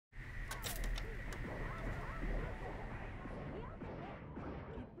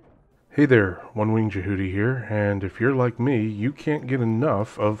Hey there, One Wing Jehudi here, and if you're like me, you can't get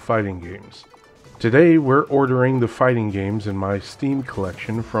enough of fighting games. Today we're ordering the fighting games in my Steam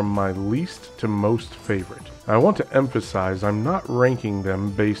collection from my least to most favorite. I want to emphasize I'm not ranking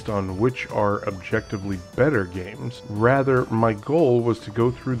them based on which are objectively better games. Rather, my goal was to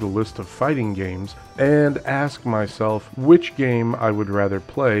go through the list of fighting games and ask myself which game I would rather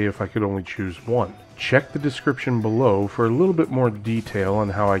play if I could only choose one. Check the description below for a little bit more detail on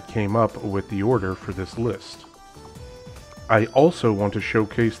how I came up with the order for this list. I also want to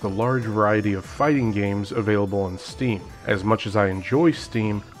showcase the large variety of fighting games available on Steam. As much as I enjoy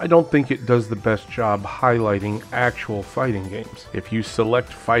Steam, I don't think it does the best job highlighting actual fighting games. If you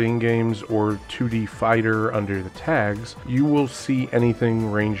select fighting games or 2D fighter under the tags, you will see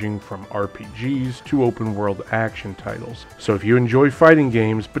anything ranging from RPGs to open world action titles. So if you enjoy fighting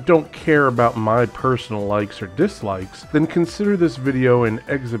games but don't care about my personal likes or dislikes, then consider this video an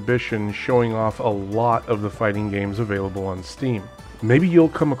exhibition showing off a lot of the fighting games available on Steam. Maybe you'll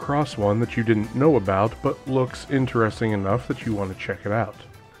come across one that you didn't know about but looks interesting enough that you want to check it out.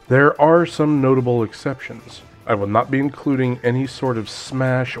 There are some notable exceptions. I will not be including any sort of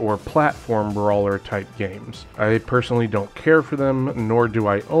Smash or platform brawler type games. I personally don't care for them, nor do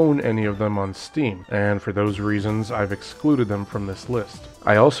I own any of them on Steam, and for those reasons I've excluded them from this list.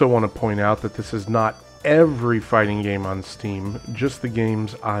 I also want to point out that this is not every fighting game on Steam, just the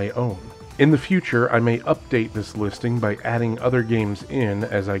games I own. In the future, I may update this listing by adding other games in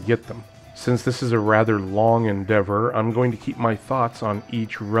as I get them. Since this is a rather long endeavor, I'm going to keep my thoughts on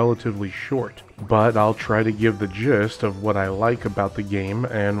each relatively short, but I'll try to give the gist of what I like about the game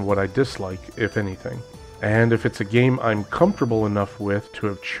and what I dislike, if anything. And if it's a game I'm comfortable enough with to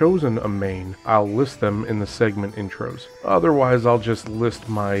have chosen a main, I'll list them in the segment intros. Otherwise, I'll just list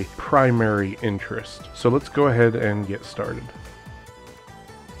my primary interest. So let's go ahead and get started.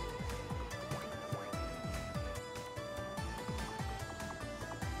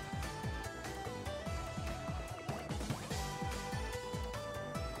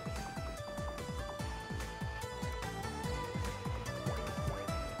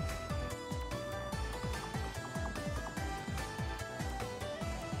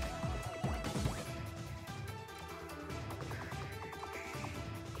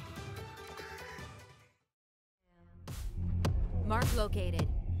 Mark located.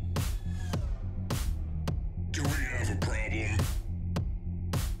 Do we have a problem?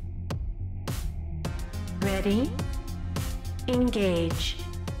 Ready? Engage.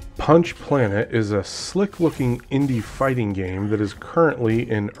 Punch Planet is a slick-looking indie fighting game that is currently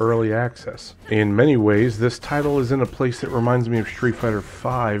in early access. In many ways, this title is in a place that reminds me of Street Fighter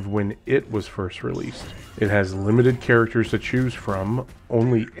V when it was first released. It has limited characters to choose from,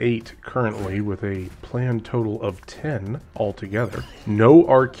 only 8 currently with a planned total of 10 altogether. No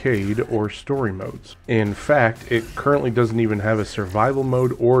arcade or story modes. In fact, it currently doesn't even have a survival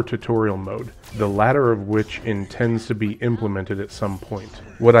mode or tutorial mode, the latter of which intends to be implemented at some point.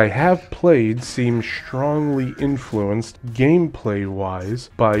 What I have played seems strongly influenced gameplay-wise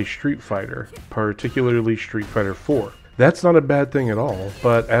by Street Fighter, particularly Street Fighter IV. That's not a bad thing at all,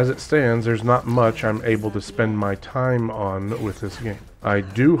 but as it stands, there's not much I'm able to spend my time on with this game. I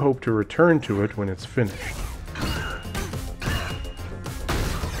do hope to return to it when it's finished.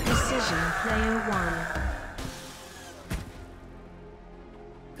 Decision player 1.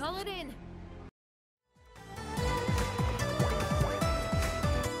 Call it in.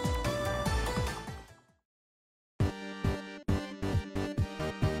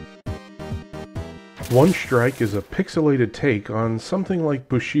 One Strike is a pixelated take on something like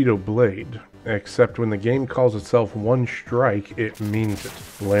Bushido Blade, except when the game calls itself One Strike, it means it.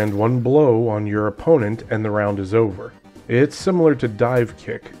 Land one blow on your opponent and the round is over. It's similar to Dive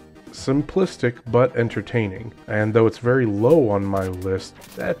Kick. Simplistic but entertaining, and though it's very low on my list,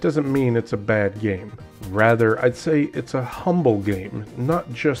 that doesn't mean it's a bad game. Rather, I'd say it's a humble game,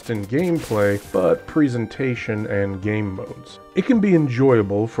 not just in gameplay, but presentation and game modes. It can be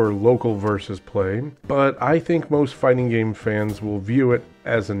enjoyable for local versus play, but I think most fighting game fans will view it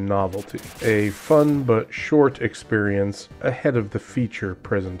as a novelty, a fun but short experience ahead of the feature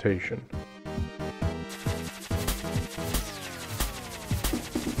presentation.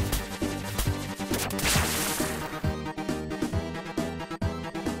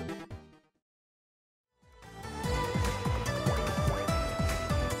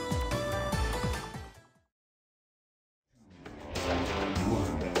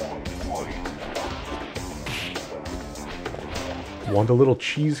 Want a little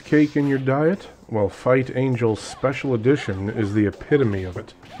cheesecake in your diet? Well, Fight Angel Special Edition is the epitome of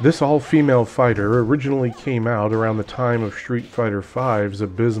it. This all-female fighter originally came out around the time of Street Fighter V's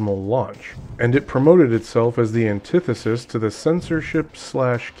abysmal launch, and it promoted itself as the antithesis to the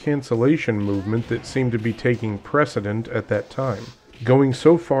censorship/cancellation movement that seemed to be taking precedent at that time, going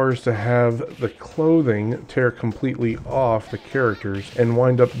so far as to have the clothing tear completely off the characters and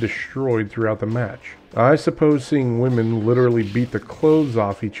wind up destroyed throughout the match. I suppose seeing women literally beat the clothes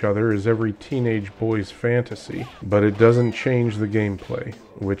off each other is every teenage boy's fantasy, but it doesn't change the gameplay,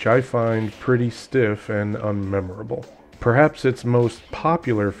 which I find pretty stiff and unmemorable. Perhaps its most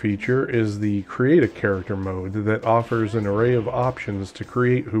popular feature is the Create a Character mode that offers an array of options to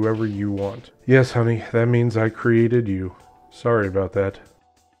create whoever you want. Yes, honey, that means I created you. Sorry about that.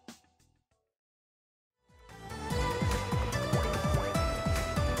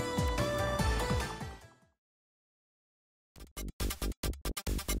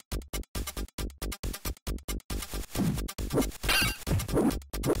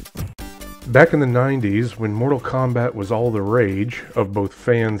 Back in the 90s, when Mortal Kombat was all the rage, of both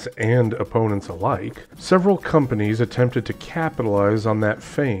fans and opponents alike, several companies attempted to capitalize on that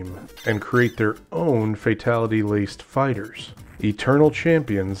fame and create their own fatality-laced fighters. Eternal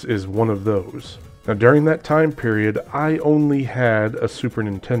Champions is one of those. Now, during that time period, I only had a Super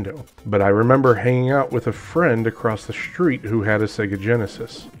Nintendo, but I remember hanging out with a friend across the street who had a Sega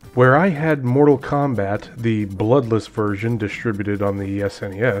Genesis. Where I had Mortal Kombat, the bloodless version distributed on the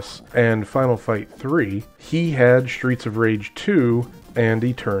SNES, and Final Fight 3, he had Streets of Rage 2 and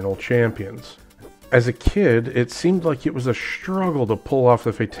Eternal Champions. As a kid, it seemed like it was a struggle to pull off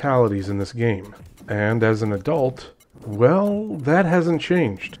the fatalities in this game, and as an adult, well, that hasn't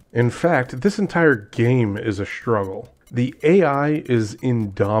changed. In fact, this entire game is a struggle. The AI is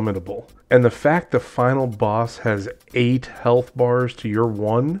indomitable, and the fact the final boss has 8 health bars to your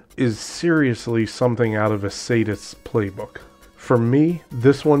 1 is seriously something out of a sadist's playbook. For me,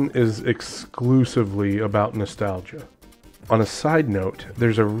 this one is exclusively about nostalgia. On a side note,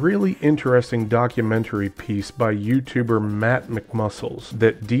 there's a really interesting documentary piece by YouTuber Matt McMuscles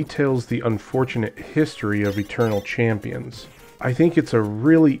that details the unfortunate history of Eternal Champions. I think it's a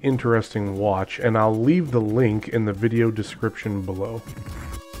really interesting watch, and I'll leave the link in the video description below.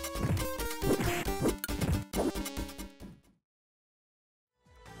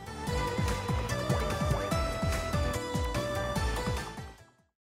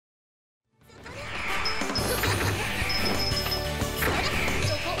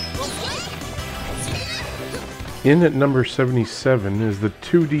 In at number 77 is the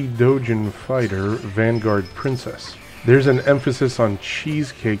 2D Dojin fighter Vanguard Princess. There's an emphasis on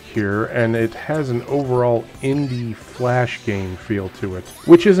cheesecake here, and it has an overall indie flash game feel to it,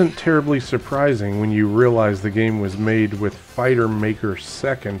 which isn't terribly surprising when you realize the game was made with Fighter Maker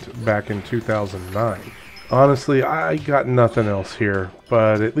 2nd back in 2009. Honestly, I got nothing else here,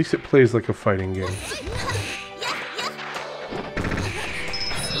 but at least it plays like a fighting game.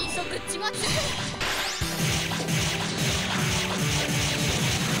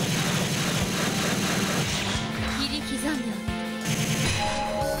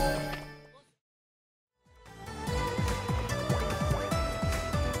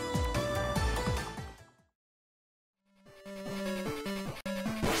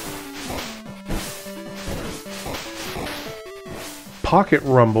 Pocket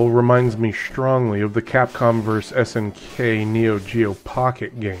Rumble reminds me strongly of the Capcom vs. SNK Neo Geo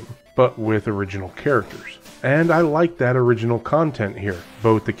Pocket game, but with original characters. And I like that original content here,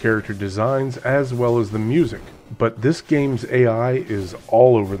 both the character designs as well as the music, but this game's AI is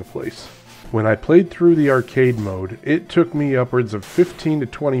all over the place. When I played through the arcade mode, it took me upwards of 15 to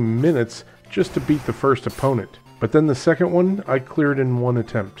 20 minutes just to beat the first opponent, but then the second one I cleared in one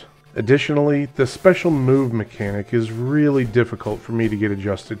attempt. Additionally, the special move mechanic is really difficult for me to get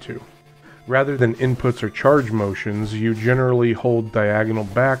adjusted to. Rather than inputs or charge motions, you generally hold diagonal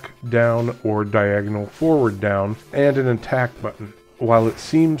back, down, or diagonal forward down, and an attack button. While it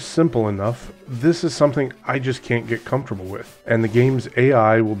seems simple enough, this is something I just can't get comfortable with, and the game's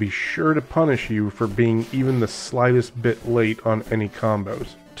AI will be sure to punish you for being even the slightest bit late on any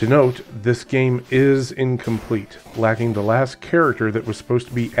combos. To note, this game is incomplete, lacking the last character that was supposed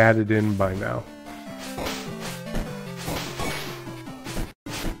to be added in by now.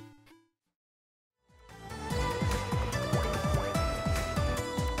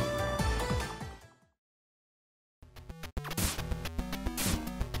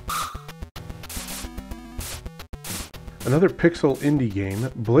 Another pixel indie game,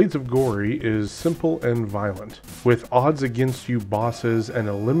 Blades of Glory, is simple and violent. With odds against you bosses and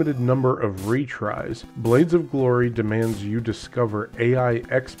a limited number of retries, Blades of Glory demands you discover AI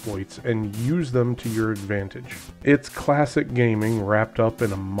exploits and use them to your advantage. It's classic gaming wrapped up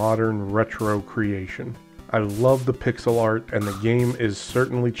in a modern retro creation. I love the pixel art and the game is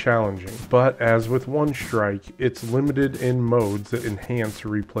certainly challenging, but as with One Strike, it's limited in modes that enhance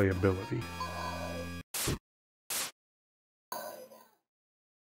replayability.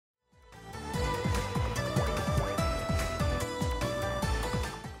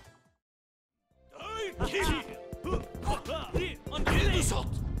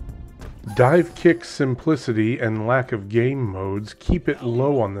 Dive Kick's simplicity and lack of game modes keep it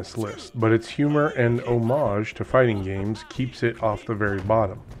low on this list, but its humor and homage to fighting games keeps it off the very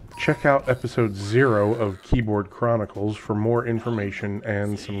bottom. Check out episode 0 of Keyboard Chronicles for more information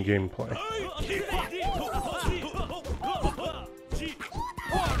and some gameplay.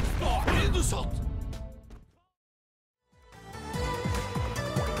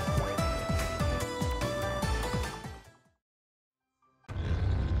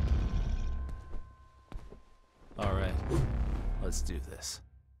 Alright, let's do this.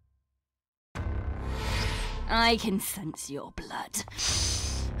 I can sense your blood.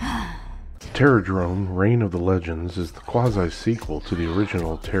 Terradrome Reign of the Legends is the quasi-sequel to the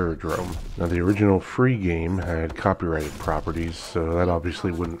original Terradrome. Now, the original free game had copyrighted properties, so that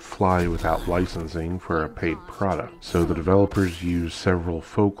obviously wouldn't fly without licensing for a paid product. So the developers used several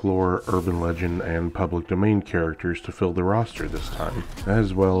folklore, urban legend, and public domain characters to fill the roster this time,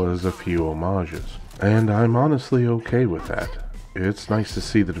 as well as a few homages. And I'm honestly okay with that. It's nice to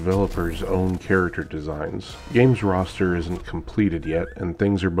see the developers' own character designs. Game's roster isn't completed yet, and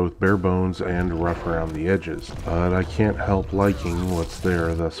things are both bare bones and rough around the edges, but I can't help liking what's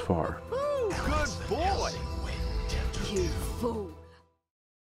there thus far. Good boy! You fool.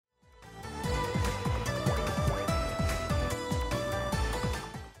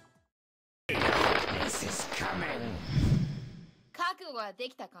 This is coming!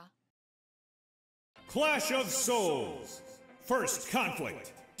 Clash of Souls. First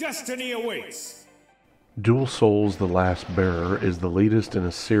conflict. Destiny awaits. Dual Souls: The Last Bearer is the latest in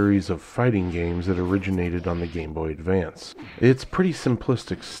a series of fighting games that originated on the Game Boy Advance. It's pretty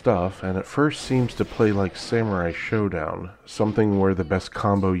simplistic stuff, and at first seems to play like Samurai Showdown, something where the best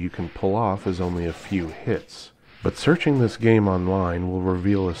combo you can pull off is only a few hits. But searching this game online will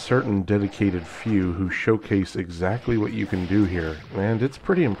reveal a certain dedicated few who showcase exactly what you can do here, and it's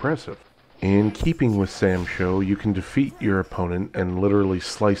pretty impressive. In keeping with Sam Show, you can defeat your opponent and literally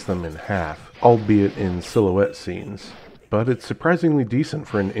slice them in half, albeit in silhouette scenes. But it's surprisingly decent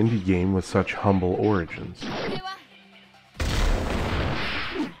for an indie game with such humble origins.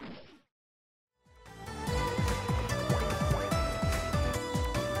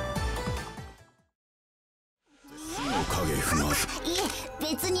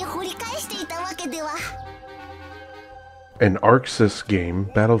 An ArcSys game,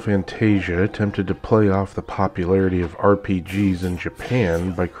 Battle Fantasia attempted to play off the popularity of RPGs in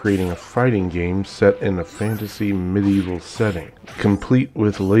Japan by creating a fighting game set in a fantasy medieval setting, complete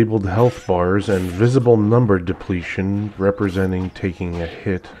with labeled health bars and visible number depletion representing taking a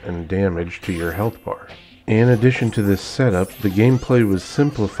hit and damage to your health bar. In addition to this setup, the gameplay was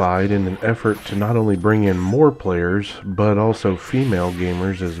simplified in an effort to not only bring in more players, but also female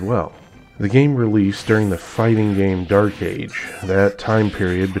gamers as well. The game released during the fighting game Dark Age, that time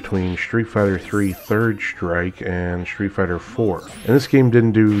period between Street Fighter III Third Strike and Street Fighter IV, and this game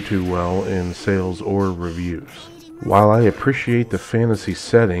didn't do too well in sales or reviews. While I appreciate the fantasy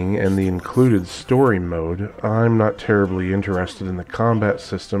setting and the included story mode, I'm not terribly interested in the combat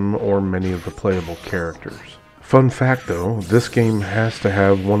system or many of the playable characters. Fun fact though, this game has to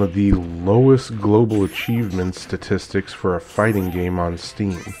have one of the lowest global achievement statistics for a fighting game on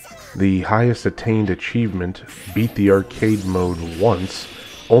Steam. The highest attained achievement, Beat the Arcade Mode Once,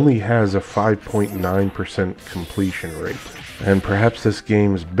 only has a 5.9% completion rate. And perhaps this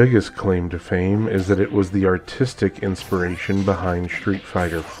game's biggest claim to fame is that it was the artistic inspiration behind Street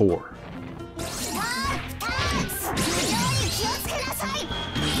Fighter IV.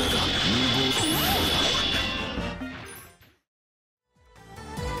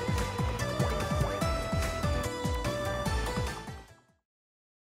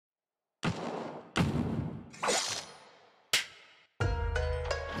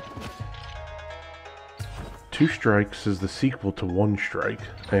 Two Strikes is the sequel to One Strike,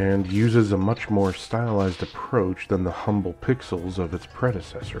 and uses a much more stylized approach than the humble pixels of its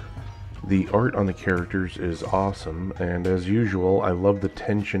predecessor. The art on the characters is awesome, and as usual, I love the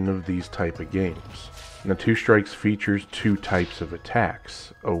tension of these type of games. Now, 2 strikes features 2 types of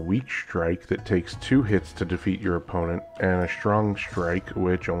attacks: a weak strike that takes 2 hits to defeat your opponent, and a strong strike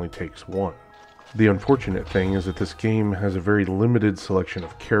which only takes 1. The unfortunate thing is that this game has a very limited selection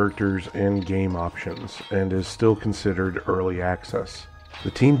of characters and game options, and is still considered early access.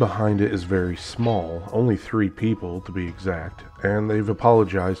 The team behind it is very small, only 3 people to be exact, and they've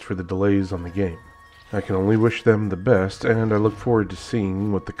apologized for the delays on the game. I can only wish them the best, and I look forward to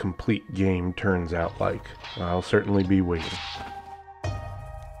seeing what the complete game turns out like. I'll certainly be waiting.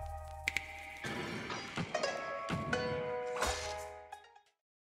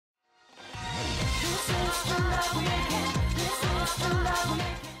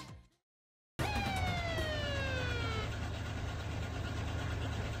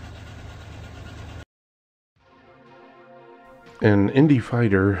 An indie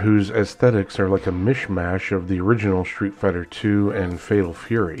fighter whose aesthetics are like a mishmash of the original Street Fighter II and Fatal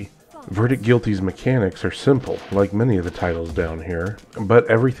Fury. Verdict Guilty's mechanics are simple, like many of the titles down here, but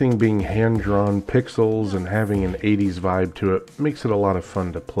everything being hand-drawn pixels and having an 80s vibe to it makes it a lot of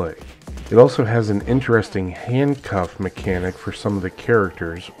fun to play. It also has an interesting handcuff mechanic for some of the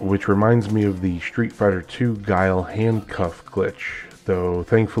characters, which reminds me of the Street Fighter II Guile handcuff glitch, though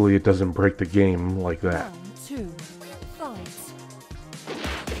thankfully it doesn't break the game like that. Round 2. Fight.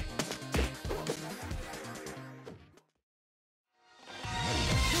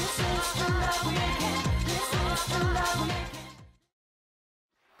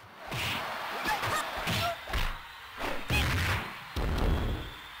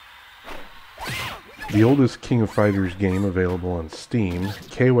 The oldest King of Fighters game available on Steam,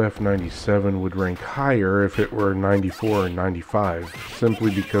 KOF 97 would rank higher if it were 94 or 95,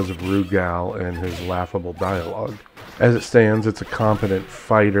 simply because of Rugal and his laughable dialogue. As it stands, it's a competent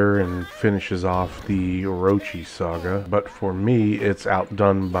fighter and finishes off the Orochi saga, but for me, it's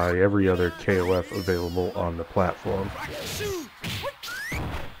outdone by every other KOF available on the platform.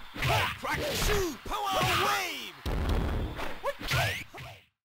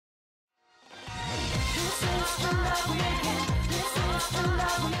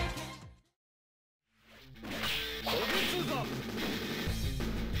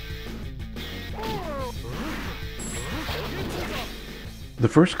 The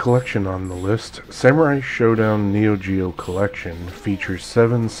first collection on the list, Samurai Showdown Neo Geo Collection, features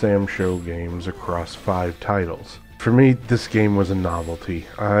 7 Sam Show games across 5 titles. For me, this game was a novelty.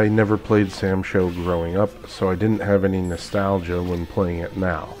 I never played Sam Show growing up, so I didn't have any nostalgia when playing it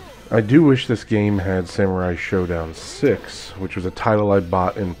now. I do wish this game had Samurai Showdown 6, which was a title I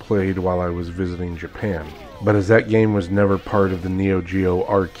bought and played while I was visiting Japan. But as that game was never part of the Neo Geo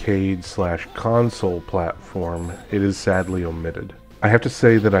arcade/console platform, it is sadly omitted. I have to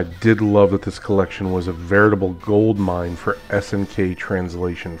say that I did love that this collection was a veritable goldmine for SNK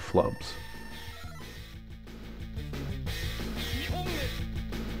translation flubs.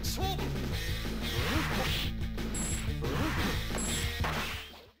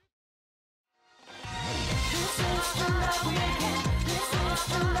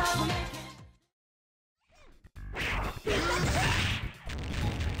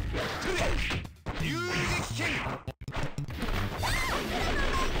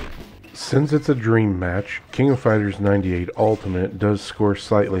 Since it's a dream match, King of Fighters 98 Ultimate does score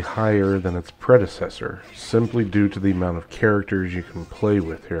slightly higher than its predecessor, simply due to the amount of characters you can play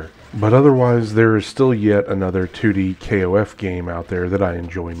with here. But otherwise, there is still yet another 2D KOF game out there that I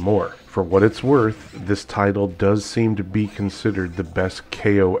enjoy more. For what it's worth, this title does seem to be considered the best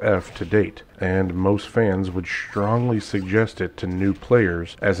KOF to date, and most fans would strongly suggest it to new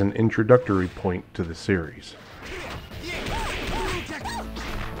players as an introductory point to the series.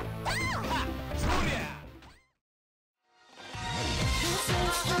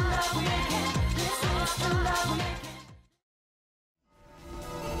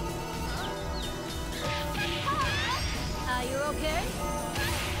 Are you okay?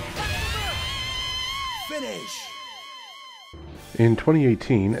 Finish! In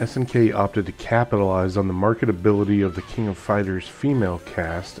 2018, SNK opted to capitalize on the marketability of the King of Fighters female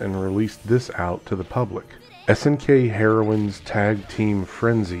cast and released this out to the public. SNK Heroines Tag Team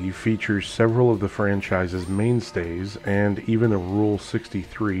Frenzy features several of the franchise's mainstays and even a Rule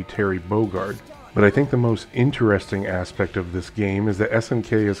 63 Terry Bogard. But I think the most interesting aspect of this game is that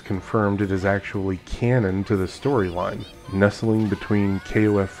SNK has confirmed it is actually canon to the storyline, nestling between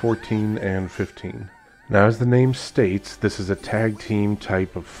KOF 14 and 15. Now, as the name states, this is a tag team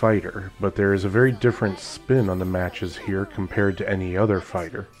type of fighter, but there is a very different spin on the matches here compared to any other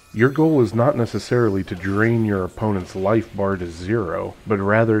fighter. Your goal is not necessarily to drain your opponent's life bar to 0, but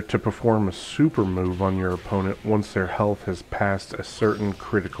rather to perform a super move on your opponent once their health has passed a certain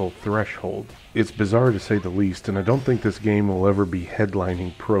critical threshold. It's bizarre to say the least, and I don't think this game will ever be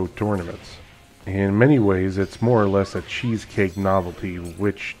headlining pro tournaments. In many ways, it's more or less a cheesecake novelty,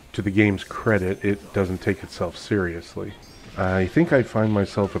 which, to the game's credit, it doesn't take itself seriously. I think I find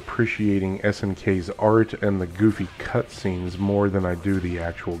myself appreciating SNK's art and the goofy cutscenes more than I do the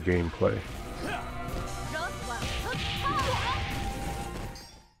actual gameplay.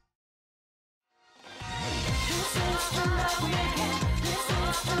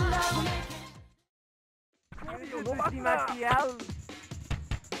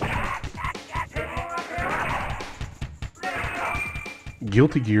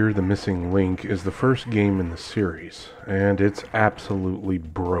 Guilty Gear: The Missing Link is the first game in the series, and it's absolutely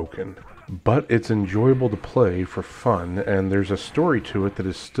broken. But it's enjoyable to play for fun, and there's a story to it that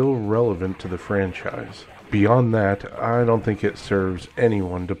is still relevant to the franchise. Beyond that, I don't think it serves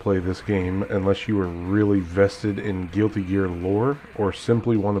anyone to play this game unless you are really vested in Guilty Gear lore or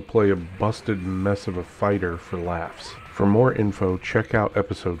simply want to play a busted mess of a fighter for laughs. For more info, check out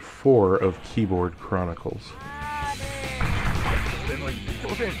episode 4 of Keyboard Chronicles.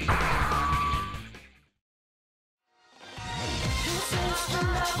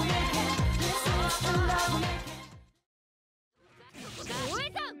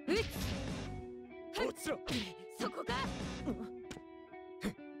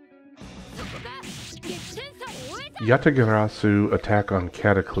 Yatagarasu Attack on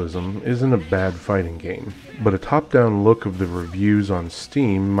Cataclysm isn't a bad fighting game, but a top-down look of the reviews on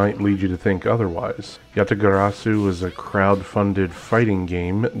Steam might lead you to think otherwise. Yatagarasu is a crowd-funded fighting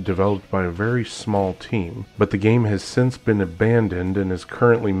game developed by a very small team, but the game has since been abandoned and is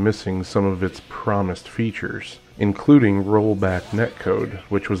currently missing some of its promised features, including rollback netcode,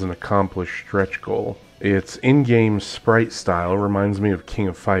 which was an accomplished stretch goal. Its in-game sprite style reminds me of King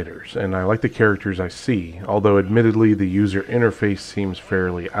of Fighters, and I like the characters I see, although admittedly the user interface seems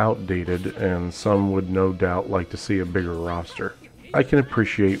fairly outdated, and some would no doubt like to see a bigger roster. I can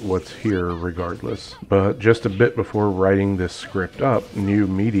appreciate what's here regardless, but just a bit before writing this script up, New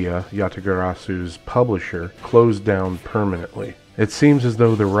Media, Yatagarasu's publisher, closed down permanently. It seems as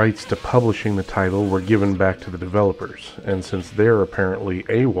though the rights to publishing the title were given back to the developers, and since they're apparently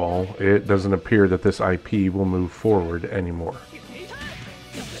AWOL, it doesn't appear that this IP will move forward anymore.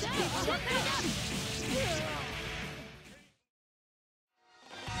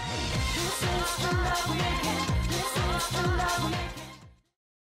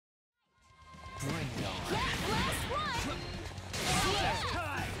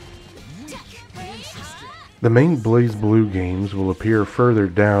 The main BlazBlue games will appear further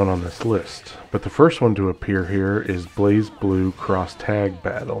down on this list, but the first one to appear here is BlazBlue Cross Tag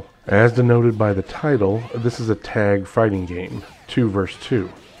Battle. As denoted by the title, this is a tag fighting game, 2 vs 2,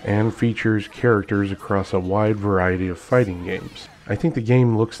 and features characters across a wide variety of fighting games. I think the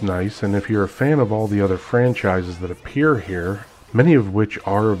game looks nice, and if you're a fan of all the other franchises that appear here, many of which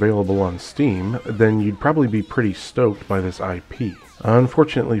are available on Steam, then you'd probably be pretty stoked by this IP.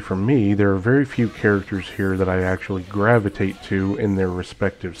 Unfortunately for me, there are very few characters here that I actually gravitate to in their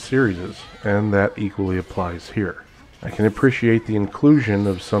respective series, and that equally applies here. I can appreciate the inclusion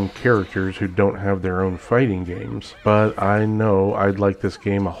of some characters who don't have their own fighting games, but I know I'd like this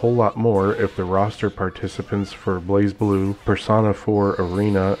game a whole lot more if the roster participants for BlazBlue, Persona 4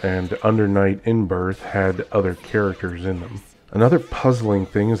 Arena, and Under Night In-Birth had other characters in them. Another puzzling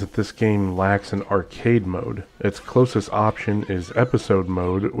thing is that this game lacks an arcade mode. Its closest option is episode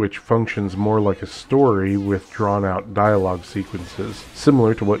mode, which functions more like a story with drawn-out dialogue sequences,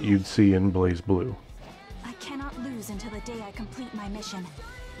 similar to what you'd see in BlazBlue. I cannot lose until the day I complete my mission.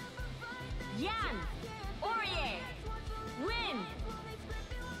 Yan! Orie! Win!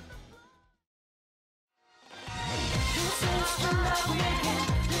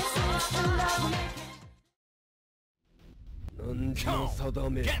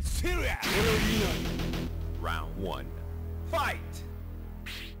 Get serious! Round 1. Fight!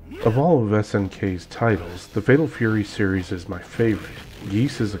 Of all of SNK's titles, the Fatal Fury series is my favorite.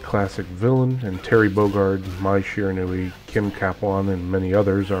 Geese is a classic villain, and Terry Bogard, Mai Shiranui, Kim Kaplan, and many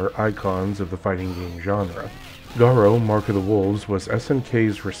others are icons of the fighting game genre. Garo, Mark of the Wolves was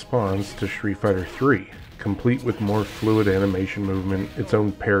SNK's response to Street Fighter III, complete with more fluid animation movement, its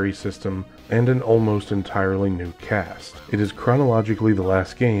own parry system, and an almost entirely new cast. It is chronologically the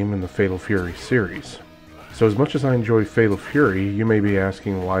last game in the Fatal Fury series. So as much as I enjoy Fatal Fury, you may be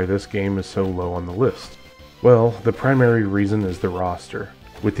asking why this game is so low on the list. Well, the primary reason is the roster.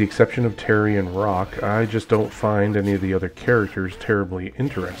 With the exception of Terry and Rock, I just don't find any of the other characters terribly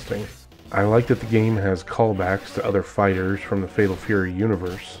interesting. I like that the game has callbacks to other fighters from the Fatal Fury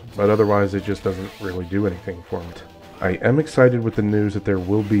universe, but otherwise it just doesn't really do anything for me. I am excited with the news that there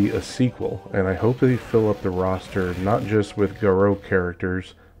will be a sequel, and I hope they fill up the roster not just with Garo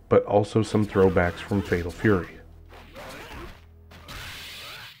characters, but also some throwbacks from Fatal Fury.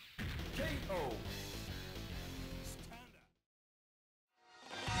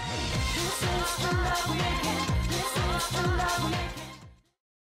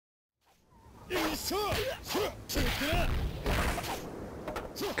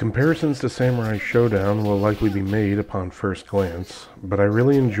 Comparisons to Samurai Showdown will likely be made upon first glance, but I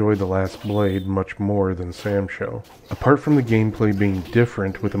really enjoy The Last Blade much more than Samsho. Apart from the gameplay being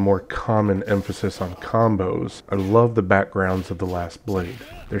different with a more common emphasis on combos, I love the backgrounds of The Last Blade.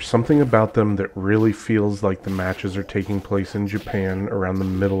 There's something about them that really feels like the matches are taking place in Japan around the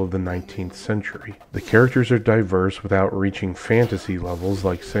middle of the 19th century. The characters are diverse without reaching fantasy levels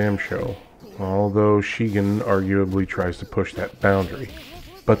like Samsho, although Shigen arguably tries to push that boundary.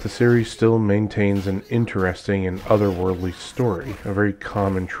 But the series still maintains an interesting and otherworldly story, a very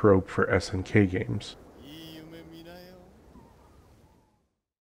common trope for SNK games.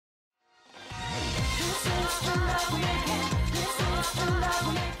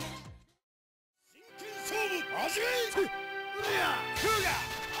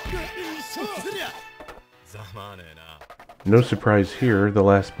 No surprise here, The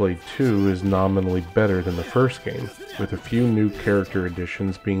Last Blade 2 is nominally better than the first game, with a few new character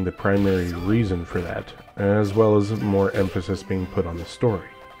additions being the primary reason for that, as well as more emphasis being put on the story.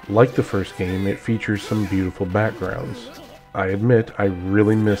 Like the first game, it features some beautiful backgrounds. I admit I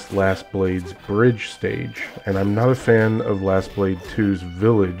really missed Last Blade's bridge stage, and I'm not a fan of Last Blade 2's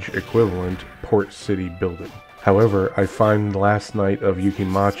village equivalent, Port City building. However, I find Last Night of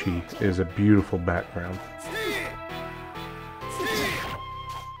Yukimachi is a beautiful background.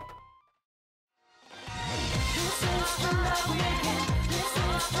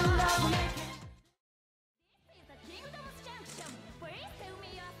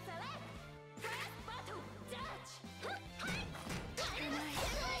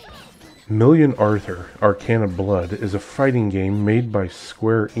 Million Arthur, Arcana Blood is a fighting game made by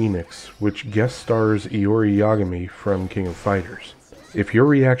Square Enix, which guest stars Iori Yagami from King of Fighters. If your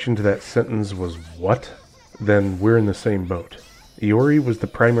reaction to that sentence was, "What?" then we're in the same boat. Iori was the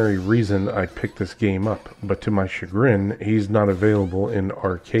primary reason I picked this game up, but to my chagrin, he's not available in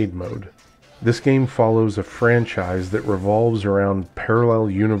arcade mode. This game follows a franchise that revolves around parallel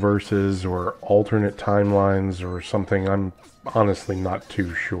universes or alternate timelines or something. I'm honestly not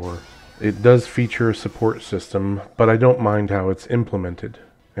too sure. It does feature a support system, but I don't mind how it's implemented.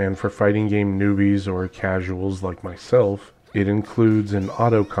 And for fighting game newbies or casuals like myself, it includes an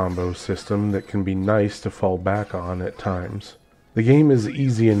auto combo system that can be nice to fall back on at times. The game is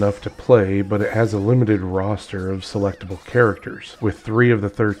easy enough to play, but it has a limited roster of selectable characters, with 3 of the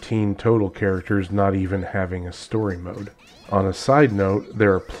 13 total characters not even having a story mode. On a side note,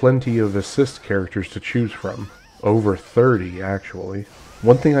 there are plenty of assist characters to choose from. Over 30, actually.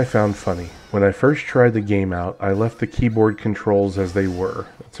 One thing I found funny, when I first tried the game out, I left the keyboard controls as they were.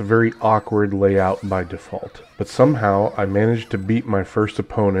 It's a very awkward layout by default. But somehow, I managed to beat my first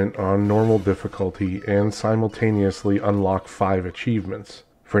opponent on normal difficulty and simultaneously unlock 5 achievements.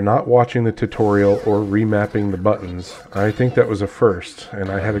 For not watching the tutorial or remapping the buttons, I think that was a first, and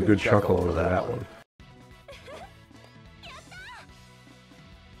I had a good chuckle over that one.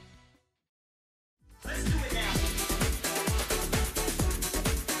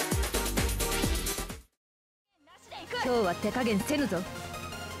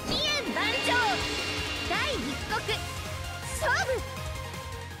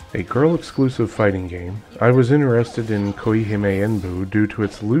 A girl-exclusive fighting game, I was interested in Koihime Enbu due to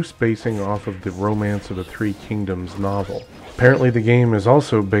its loose basing off of the Romance of the Three Kingdoms novel. Apparently the game is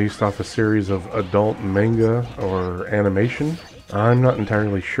also based off a series of adult manga or animation. I'm not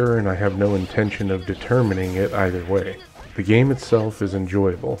entirely sure, and I have no intention of determining it either way. The game itself is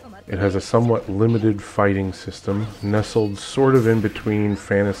enjoyable. It has a somewhat limited fighting system, nestled sort of in between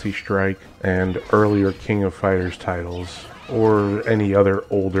Phantasy Strike and earlier King of Fighters titles, or any other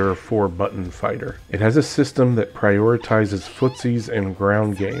older 4-button fighter. It has a system that prioritizes footsies and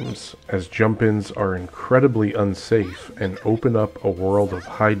ground games, as jump-ins are incredibly unsafe and open up a world of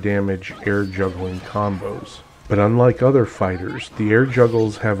high-damage air juggling combos. But unlike other fighters, the air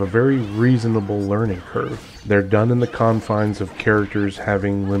juggles have a very reasonable learning curve. They're done in the confines of characters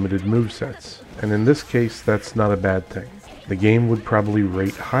having limited movesets, and in this case that's not a bad thing. The game would probably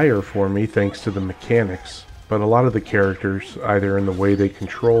rate higher for me thanks to the mechanics, but a lot of the characters, either in the way they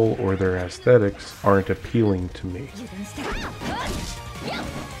control or their aesthetics, aren't appealing to me.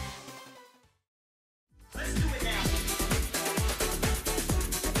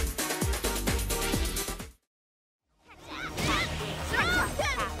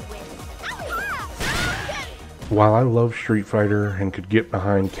 While I love Street Fighter and could get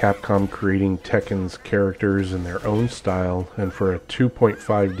behind Capcom creating Tekken's characters in their own style and for a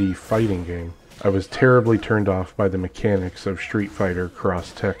 2.5D fighting game, I was terribly turned off by the mechanics of Street Fighter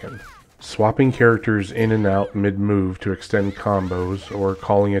Cross Tekken. Swapping characters in and out mid-move to extend combos or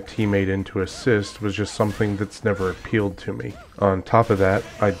calling a teammate in to assist was just something that's never appealed to me. On top of that,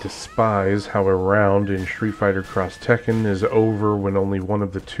 I despise how a round in Street Fighter Cross Tekken is over when only one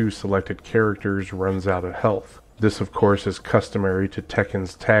of the two selected characters runs out of health. This of course is customary to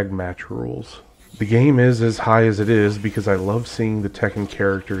Tekken's tag match rules. The game is as high as it is because I love seeing the Tekken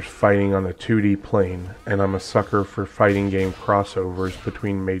characters fighting on a 2D plane, and I'm a sucker for fighting game crossovers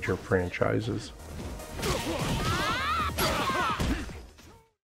between major franchises.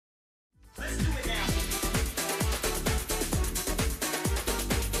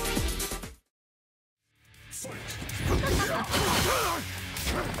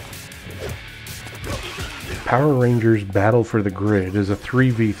 Power Rangers Battle for the Grid is a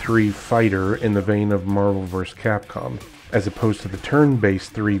 3v3 fighter in the vein of Marvel vs. Capcom, as opposed to the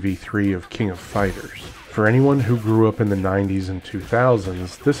turn-based 3v3 of King of Fighters. For anyone who grew up in the 90s and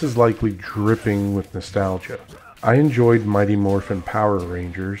 2000s, this is likely dripping with nostalgia. I enjoyed Mighty Morphin Power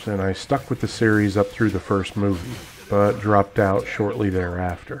Rangers, and I stuck with the series up through the first movie, but dropped out shortly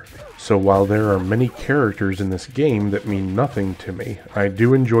thereafter. So while there are many characters in this game that mean nothing to me, I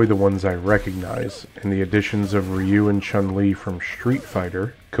do enjoy the ones I recognize, and the additions of Ryu and Chun-Li from Street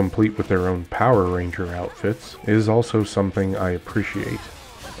Fighter, complete with their own Power Ranger outfits, is also something I appreciate.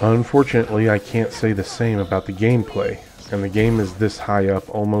 Unfortunately, I can't say the same about the gameplay, and the game is this high up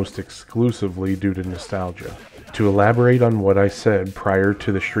almost exclusively due to nostalgia. To elaborate on what I said prior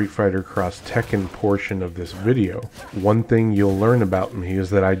to the Street Fighter Cross Tekken portion of this video, one thing you'll learn about me is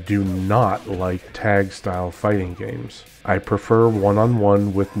that I do not like tag-style fighting games. I prefer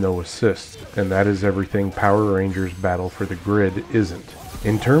one-on-one with no assists, and that is everything Power Rangers Battle for the Grid isn't.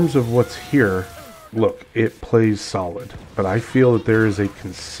 In terms of what's here, look, it plays solid, but I feel that there is a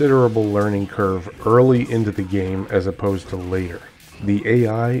considerable learning curve early into the game as opposed to later. The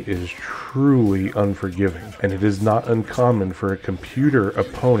AI is truly unforgiving, and it is not uncommon for a computer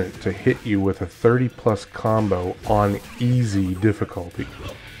opponent to hit you with a 30+ combo on easy difficulty.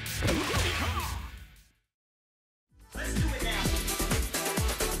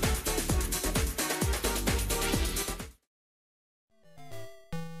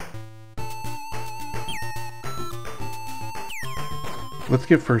 Let's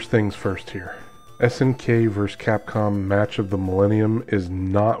get first things first here. SNK vs. Capcom Match of the Millennium is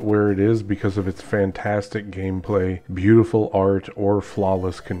not where it is because of its fantastic gameplay, beautiful art, or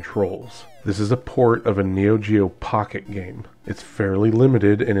flawless controls. This is a port of a Neo Geo Pocket game. It's fairly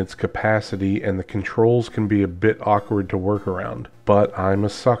limited in its capacity and the controls can be a bit awkward to work around, but I'm a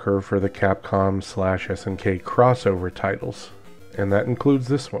sucker for the Capcom/SNK crossover titles, and that includes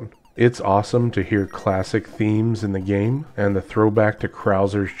this one. It's awesome to hear classic themes in the game, and the throwback to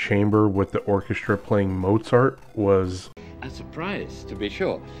Krauser's chamber with the orchestra playing Mozart was a surprise, to be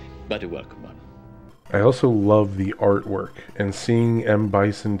sure, but a welcome one. I also love the artwork, and seeing M.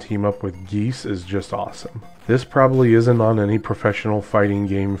 Bison team up with Geese is just awesome. This probably isn't on any professional fighting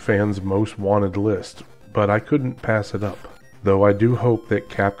game fans' most wanted list, but I couldn't pass it up. Though I do hope that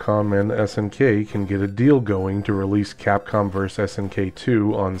Capcom and SNK can get a deal going to release Capcom vs. SNK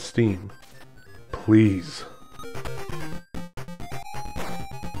 2 on Steam. Please.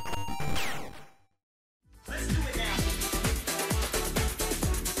 Would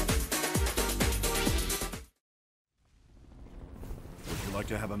you like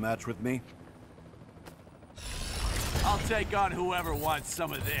to have a match with me? I'll take on whoever wants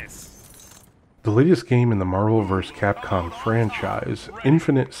some of this. The latest game in the Marvel vs. Capcom franchise,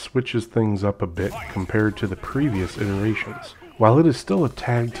 Infinite switches things up a bit compared to the previous iterations. While it is still a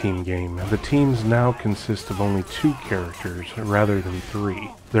tag team game, the teams now consist of only 2 characters rather than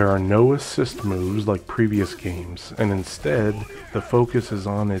 3. There are no assist moves like previous games, and instead, the focus is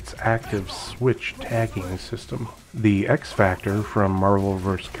on its active switch tagging system. The X Factor from Marvel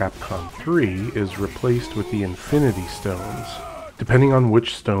vs. Capcom 3 is replaced with the Infinity Stones. Depending on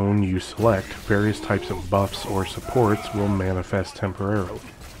which stone you select, various types of buffs or supports will manifest temporarily.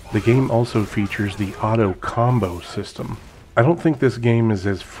 The game also features the auto combo system. I don't think this game is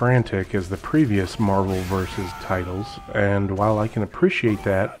as frantic as the previous Marvel vs. titles, and while I can appreciate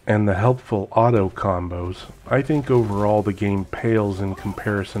that and the helpful auto combos, I think overall the game pales in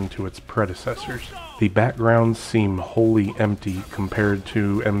comparison to its predecessors. The backgrounds seem wholly empty compared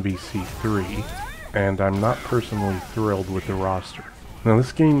to MVC3, and I'm not personally thrilled with the roster. Now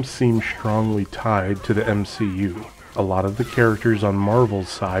this game seems strongly tied to the MCU. A lot of the characters on Marvel's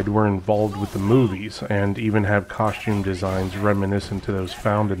side were involved with the movies, and even have costume designs reminiscent to those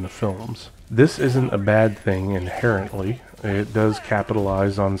found in the films. This isn't a bad thing inherently. It does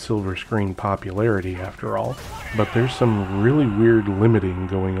capitalize on silver screen popularity after all, but there's some really weird limiting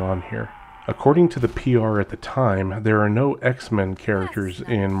going on here. According to the PR at the time, there are no X-Men characters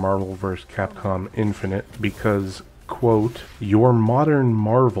in Marvel vs. Capcom Infinite because, quote, your modern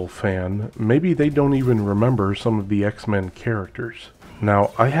Marvel fan, maybe they don't even remember some of the X-Men characters.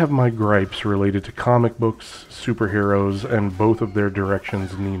 Now, I have my gripes related to comic books, superheroes, and both of their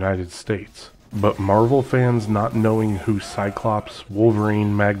directions in the United States. But Marvel fans not knowing who Cyclops,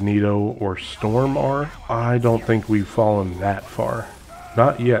 Wolverine, Magneto, or Storm are, I don't think we've fallen that far.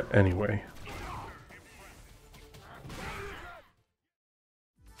 Not yet, anyway.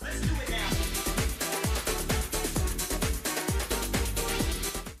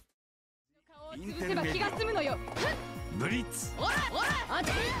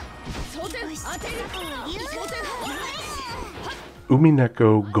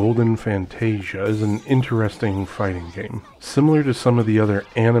 Umineko Golden Fantasia is an interesting fighting game. Similar to some of the other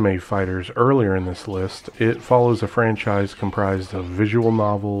anime fighters earlier in this list, it follows a franchise comprised of visual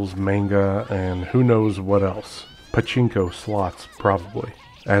novels, manga, and who knows what else. Pachinko slots, probably.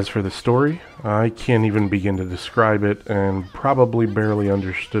 As for the story, I can't even begin to describe it, and probably barely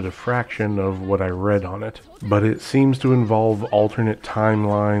understood a fraction of what I read on it. But it seems to involve alternate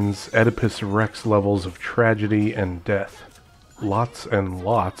timelines, Oedipus Rex levels of tragedy and death. Lots and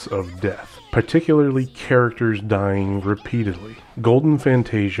lots of death, particularly characters dying repeatedly. Golden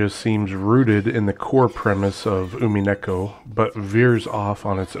Fantasia seems rooted in the core premise of Umineko, but veers off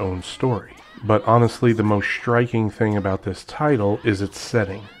on its own story. But honestly, the most striking thing about this title is its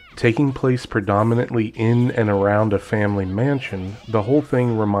setting. Taking place predominantly in and around a family mansion, the whole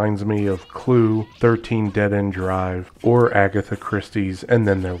thing reminds me of Clue, 13 Dead End Drive, or Agatha Christie's And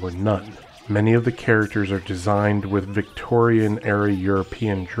Then There Were None. Many of the characters are designed with Victorian-era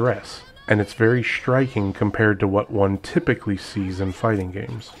European dress, and it's very striking compared to what one typically sees in fighting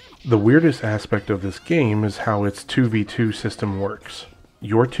games. The weirdest aspect of this game is how its 2v2 system works.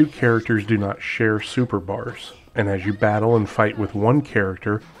 Your two characters do not share super bars, and as you battle and fight with one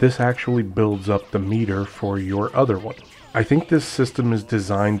character, this actually builds up the meter for your other one. I think this system is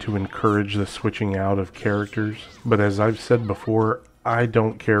designed to encourage the switching out of characters, but as I've said before, I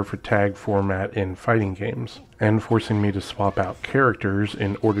don't care for tag format in fighting games, and forcing me to swap out characters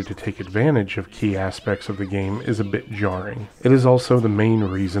in order to take advantage of key aspects of the game is a bit jarring. It is also the main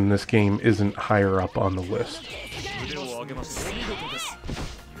reason this game isn't higher up on the list.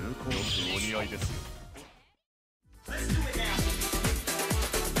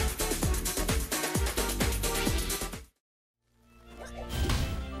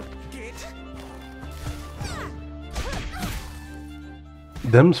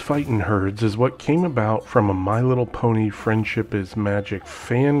 Them's Fightin' Herds is what came about from a My Little Pony Friendship is Magic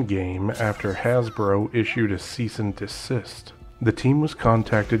fan game after Hasbro issued a cease and desist. The team was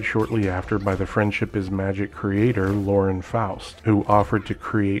contacted shortly after by the Friendship is Magic creator Lauren Faust, who offered to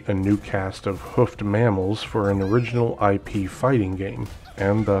create a new cast of hoofed mammals for an original IP fighting game,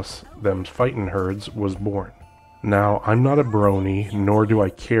 and thus Them's Fightin' Herds was born. Now, I'm not a brony, nor do I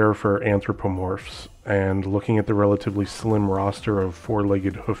care for anthropomorphs, and looking at the relatively slim roster of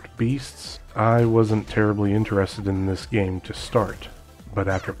four-legged hoofed beasts, I wasn't terribly interested in this game to start. But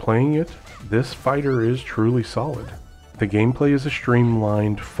after playing it, this fighter is truly solid. The gameplay is a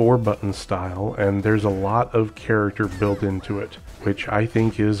streamlined 4-button style, and there's a lot of character built into it, which I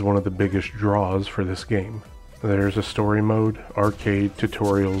think is one of the biggest draws for this game. There's a story mode, arcade,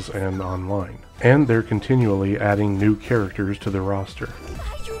 tutorials, and online. And they're continually adding new characters to the roster.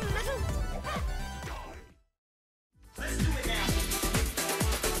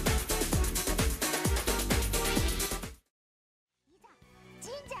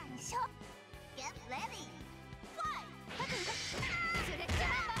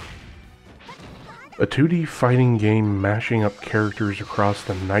 A 2D fighting game mashing up characters across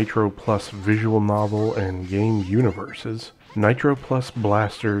the Nitro Plus visual novel and game universes, Nitro Plus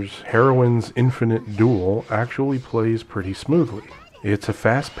Blaster's Heroine's Infinite Duel actually plays pretty smoothly. It's a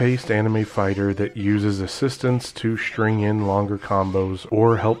fast-paced anime fighter that uses assistance to string in longer combos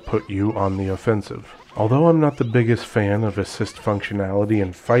or help put you on the offensive. Although I'm not the biggest fan of assist functionality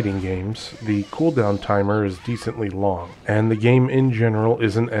in fighting games, the cooldown timer is decently long, and the game in general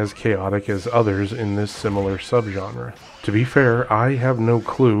isn't as chaotic as others in this similar subgenre. To be fair, I have no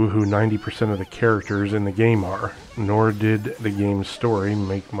clue who 90% of the characters in the game are, nor did the game's story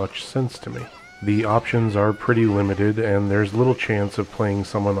make much sense to me. The options are pretty limited, and there's little chance of playing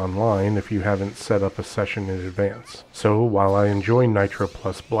someone online if you haven't set up a session in advance. So while I enjoy Nitro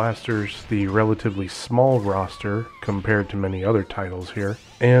Plus blasters, the relatively small roster compared to many other titles here,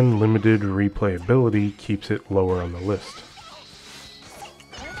 and limited replayability keeps it lower on the list.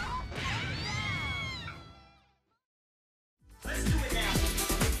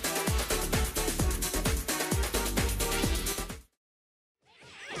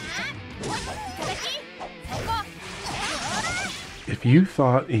 If you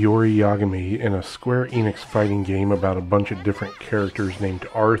thought Yori Yagami in a Square Enix fighting game about a bunch of different characters named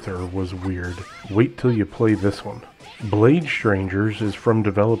Arthur was weird, wait till you play this one. Blade Strangers is from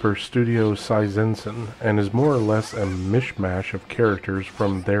developer Studio Seizensen and is more or less a mishmash of characters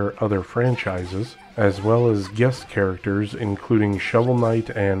from their other franchises, as well as guest characters including Shovel Knight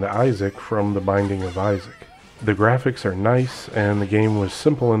and Isaac from The Binding of Isaac. The graphics are nice, and the game was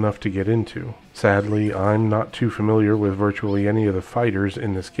simple enough to get into. Sadly, I'm not too familiar with virtually any of the fighters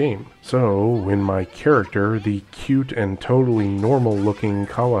in this game, so when my character, the cute and totally normal-looking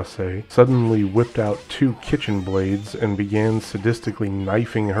Kawase, suddenly whipped out 2 kitchen blades and began sadistically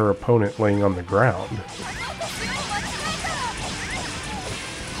knifing her opponent laying on the ground.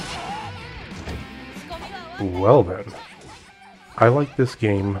 Well then. I like this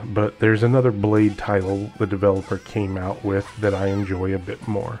game, but there's another Blade title the developer came out with that I enjoy a bit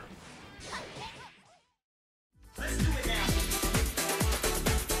more. He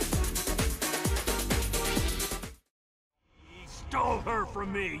stole her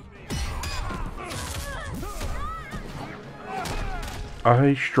from me!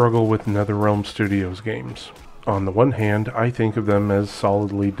 I struggle with NetherRealm Studios games. On the one hand, I think of them as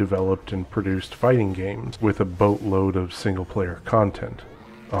solidly developed and produced fighting games with a boatload of single-player content.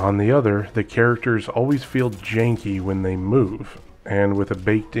 On the other, the characters always feel janky when they move, and with a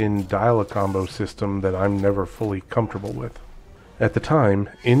baked-in dial-a-combo system that I'm never fully comfortable with. At the time,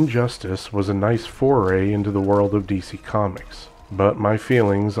 Injustice was a nice foray into the world of DC Comics, but my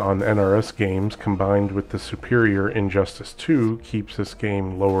feelings on NRS games combined with the superior Injustice 2 keeps this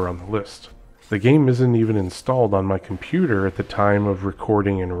game lower on the list. The game isn't even installed on my computer at the time of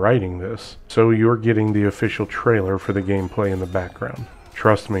recording and writing this, so you're getting the official trailer for the gameplay in the background.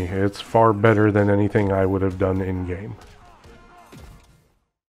 Trust me, it's far better than anything I would have done in-game.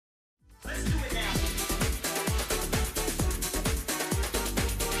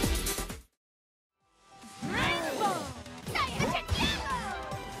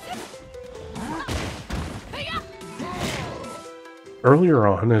 Earlier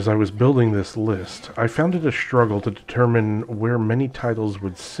on, as I was building this list, I found it a struggle to determine where many titles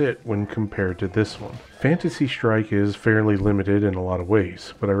would sit when compared to this one. Fantasy Strike is fairly limited in a lot of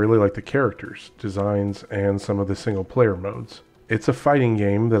ways, but I really like the characters, designs, and some of the single-player modes. It's a fighting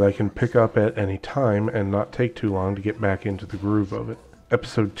game that I can pick up at any time and not take too long to get back into the groove of it.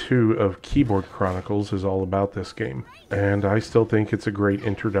 Episode 2 of Keyboard Chronicles is all about this game, and I still think it's a great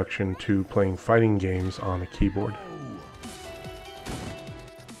introduction to playing fighting games on a keyboard.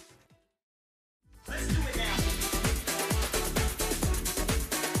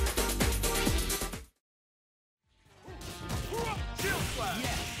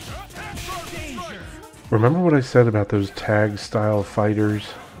 Remember what I said about those tag-style fighters?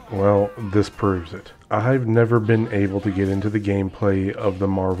 Well, this proves it. I've never been able to get into the gameplay of the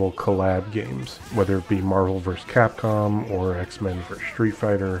Marvel collab games, whether it be Marvel vs. Capcom or X-Men vs. Street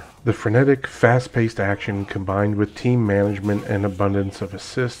Fighter. The frenetic, fast-paced action combined with team management and abundance of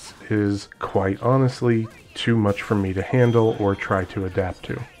assists is, quite honestly, too much for me to handle or try to adapt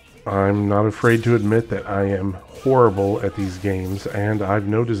to. I'm not afraid to admit that I am horrible at these games, and I've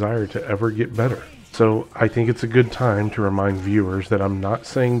no desire to ever get better. So I think it's a good time to remind viewers that I'm not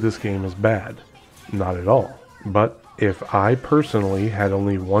saying this game is bad. Not at all. But if I personally had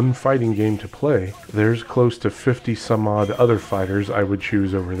only one fighting game to play, there's close to 50 some odd other fighters I would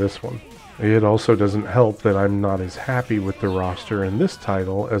choose over this one. It also doesn't help that I'm not as happy with the roster in this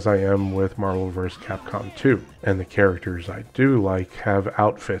title as I am with Marvel vs. Capcom 2, and the characters I do like have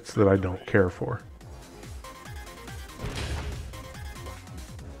outfits that I don't care for.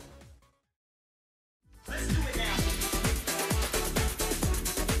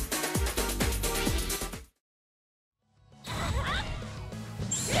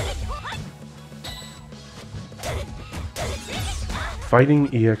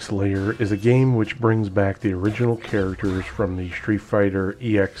 Fighting EX Layer is a game which brings back the original characters from the Street Fighter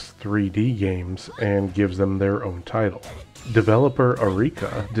EX 3D games and gives them their own title. Developer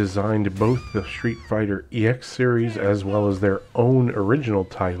Arika designed both the Street Fighter EX series as well as their own original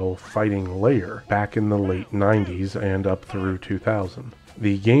title, Fighting Layer, back in the late 90s and up through 2000.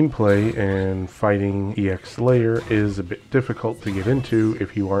 The gameplay in Fighting EX Layer is a bit difficult to get into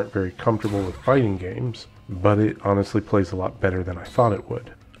if you aren't very comfortable with fighting games, but it honestly plays a lot better than I thought it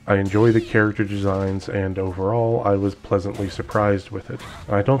would. I enjoy the character designs, and overall I was pleasantly surprised with it.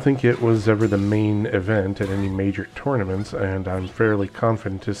 I don't think it was ever the main event at any major tournaments, and I'm fairly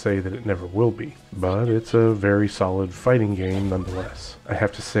confident to say that it never will be, but it's a very solid fighting game nonetheless. I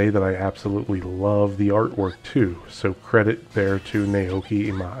have to say that I absolutely love the artwork too, so credit there to Naoki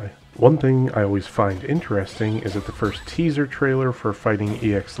Imai. One thing I always find interesting is that the first teaser trailer for Fighting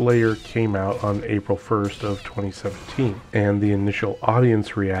EX Layer came out on April 1st of 2017, and the initial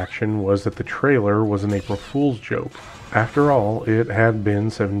audience reaction was that the trailer was an April Fool's joke. After all, it had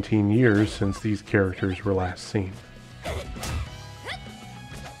been 17 years since these characters were last seen.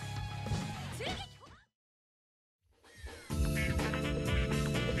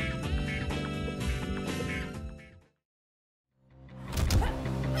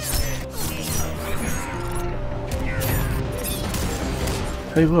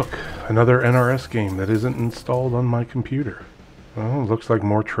 Hey look, another NRS game that isn't installed on my computer. Well, looks like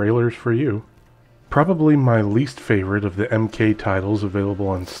more trailers for you. Probably my least favorite of the MK titles available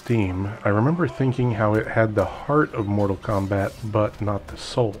on Steam, I remember thinking how it had the heart of Mortal Kombat, but not the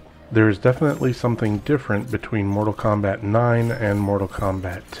soul. There is definitely something different between Mortal Kombat 9 and Mortal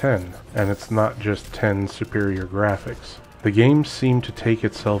Kombat 10, and it's not just 10's superior graphics. The game seemed to take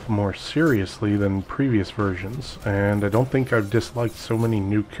itself more seriously than previous versions, and I don't think I've disliked so many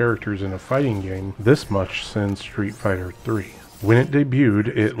new characters in a fighting game this much since Street Fighter 3. When it debuted,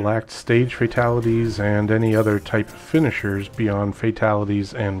 it lacked stage fatalities and any other type of finishers beyond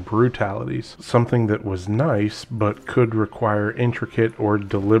fatalities and brutalities, something that was nice but could require intricate or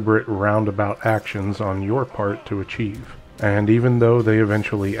deliberate roundabout actions on your part to achieve. And even though they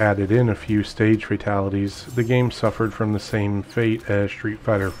eventually added in a few stage fatalities, the game suffered from the same fate as Street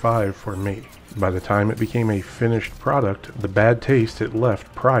Fighter V for me. By the time it became a finished product, the bad taste it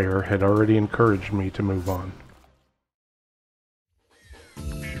left prior had already encouraged me to move on.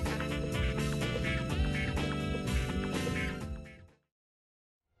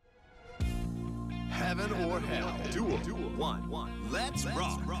 Heaven or hell. Duel. One. Let's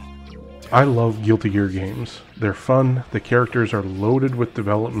rock. I love Guilty Gear games. They're fun, the characters are loaded with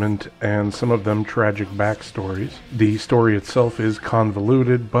development, and some of them tragic backstories. The story itself is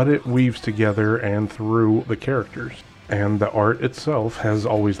convoluted, but it weaves together and through the characters. And the art itself has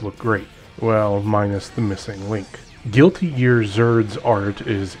always looked great. Well, minus the missing link. Guilty Gear Zerd's art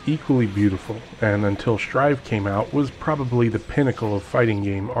is equally beautiful, and until Strive came out was probably the pinnacle of fighting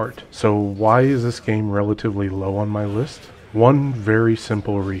game art. So why is this game relatively low on my list? One very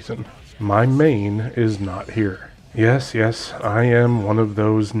simple reason. My main is not here. Yes, I am one of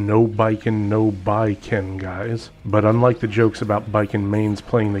those no bikin', no buy Ken guys. But unlike the jokes about bikin' mains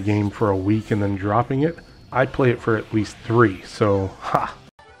playing the game for a week and then dropping it, I play it for at least 3, so ha!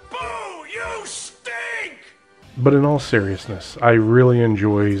 Boo! You stink! But in all seriousness, I really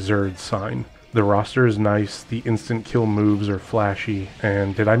enjoy Zerd's sign. The roster is nice, the instant kill moves are flashy,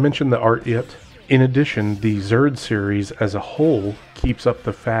 and did I mention the art yet? In addition, the Zerd series as a whole keeps up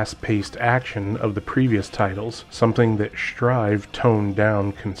the fast-paced action of the previous titles, something that Strive toned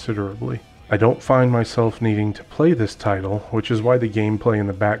down considerably. I don't find myself needing to play this title, which is why the gameplay in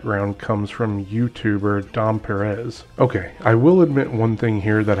the background comes from YouTuber Dom Perez. Okay, I will admit one thing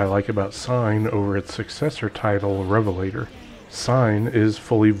here that I like about Sign over its successor title, Revelator. Sign is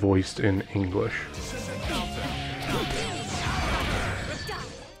fully voiced in English.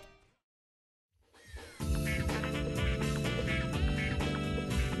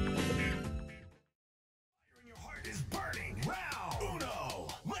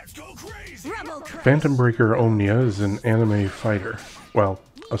 Phantom Breaker Omnia is an anime fighter. Well,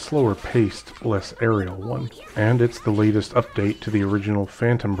 a slower-paced, less aerial one. And it's the latest update to the original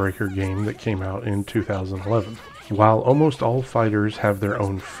Phantom Breaker game that came out in 2011. While almost all fighters have their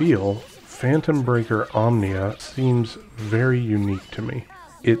own feel, Phantom Breaker Omnia seems very unique to me.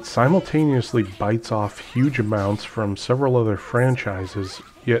 It simultaneously bites off huge amounts from several other franchises,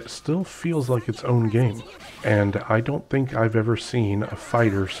 yet still feels like its own game. And I don't think I've ever seen a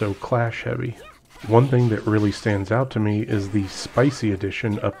fighter so clash-heavy. One thing that really stands out to me is the Spicy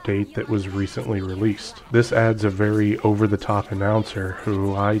Edition update that was recently released. This adds a very over-the-top announcer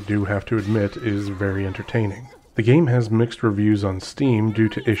who I do have to admit is very entertaining. The The game has mixed reviews on Steam due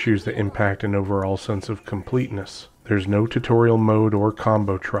to issues that impact an overall sense of completeness. There's no tutorial mode or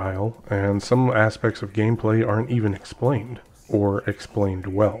combo trial, and some aspects of gameplay aren't even explained, or explained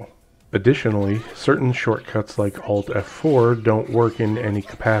well. Additionally, certain shortcuts like Alt F4 don't work in any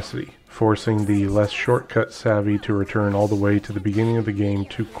capacity, forcing the less shortcut savvy to return all the way to the beginning of the game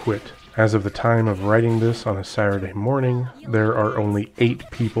to quit. As of the time of writing this on a Saturday morning, there are only 8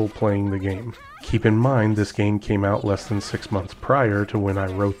 people playing the game. Keep in mind this game came out less than 6 months prior to when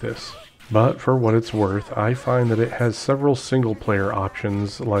I wrote this. But for what it's worth, I find that it has several single-player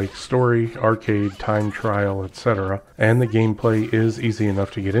options like story, arcade, time trial, etc., and the gameplay is easy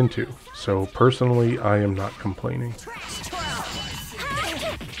enough to get into, so personally I am not complaining.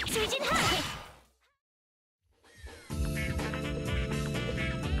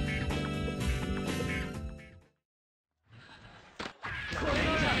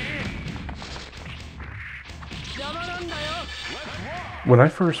 When I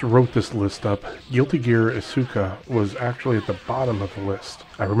first wrote this list up, Guilty Gear Isuka was actually at the bottom of the list.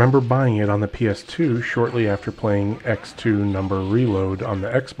 I remember buying it on the PS2 shortly after playing X2 Number Reload on the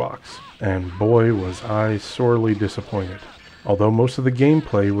Xbox, and boy was I sorely disappointed. Although most of the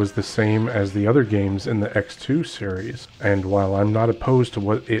gameplay was the same as the other games in the X2 series, and while I'm not opposed to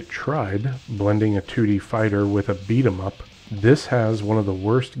what it tried, blending a 2D fighter with a beat-em-up, this has one of the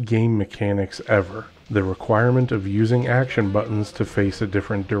worst game mechanics ever. The requirement of using action buttons to face a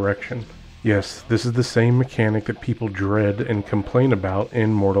different direction. Yes, this is the same mechanic that people dread and complain about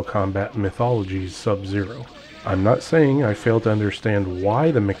in Mortal Kombat Mythology's Sub-Zero. I'm not saying I fail to understand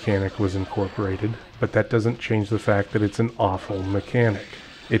why the mechanic was incorporated, but that doesn't change the fact that it's an awful mechanic.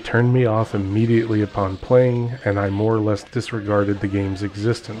 It turned me off immediately upon playing, and I more or less disregarded the game's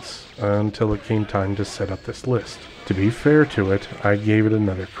existence until it came time to set up this list. To be fair to it, I gave it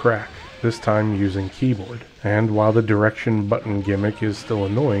another crack, this time using keyboard. And while the direction button gimmick is still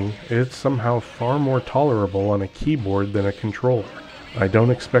annoying, it's somehow far more tolerable on a keyboard than a controller. I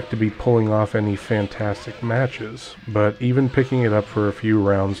don't expect to be pulling off any fantastic matches, but even picking it up for a few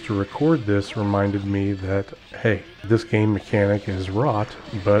rounds to record this reminded me that, hey, this game mechanic is rot,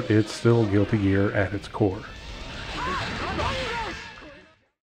 but it's still Guilty Gear at its core.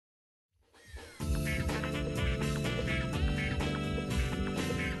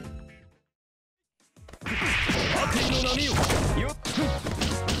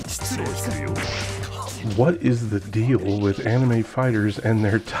 What is the deal with anime fighters and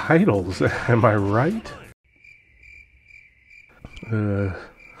their titles? Am I right?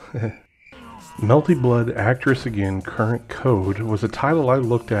 Melty Blood Actress Again Current Code was a title I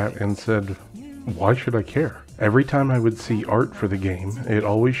looked at and said, why should I care? Every time I would see art for the game, it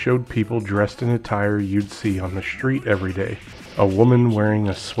always showed people dressed in attire you'd see on the street every day. A woman wearing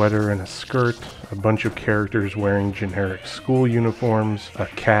a sweater and a skirt, a bunch of characters wearing generic school uniforms, a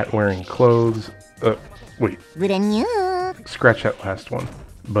cat wearing clothes. Wait. Scratch that last one.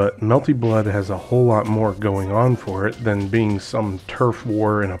 But Melty Blood has a whole lot more going on for it than being some turf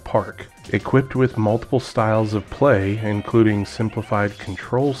war in a park. Equipped with multiple styles of play, including simplified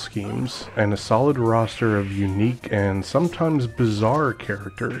control schemes, and a solid roster of unique and sometimes bizarre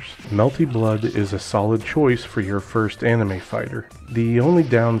characters, Melty Blood is a solid choice for your first anime fighter. The only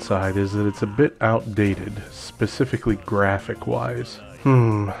downside is that it's a bit outdated, specifically graphic-wise.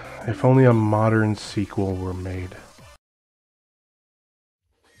 If only a modern sequel were made.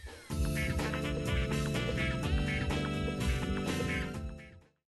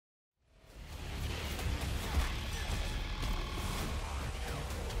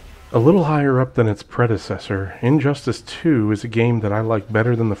 A little higher up than its predecessor, Injustice 2 is a game that I like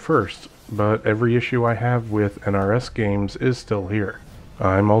better than the first, but every issue I have with NRS games is still here.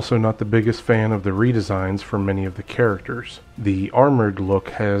 I'm also not the biggest fan of the redesigns for many of the characters. The armored look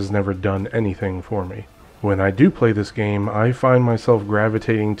has never done anything for me. When I do play this game, I find myself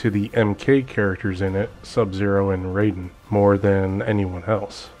gravitating to the MK characters in it, Sub-Zero and Raiden, more than anyone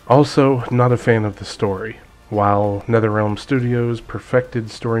else. Also, not a fan of the story. While NetherRealm Studios perfected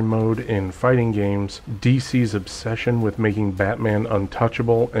story mode in fighting games, DC's obsession with making Batman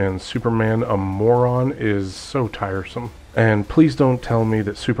untouchable and Superman a moron is so tiresome. And please don't tell me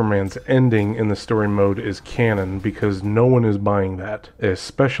that Superman's ending in the story mode is canon, because no one is buying that,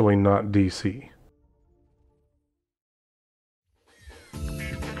 especially not DC.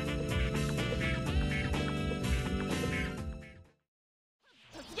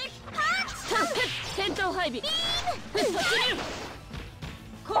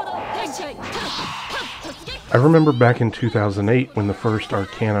 I remember back in 2008 when the first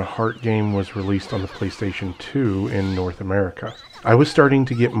Arcana Heart game was released on the PlayStation 2 in North America. I was starting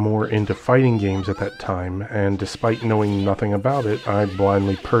to get more into fighting games at that time, and despite knowing nothing about it, I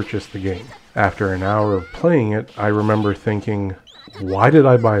blindly purchased the game. After an hour of playing it, I remember thinking, why did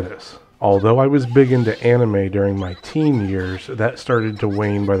I buy this? Although I was big into anime during my teen years, that started to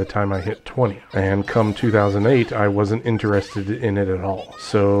wane by the time I hit 20. And come 2008, I wasn't interested in it at all.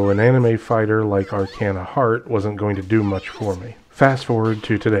 So an anime fighter like Arcana Heart wasn't going to do much for me. Fast forward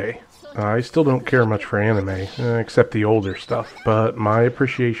to today. I still don't care much for anime, except the older stuff, but my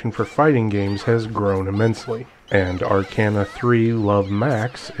appreciation for fighting games has grown immensely. And Arcana 3 Love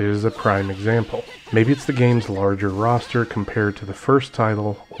Max is a prime example. Maybe it's the game's larger roster compared to the first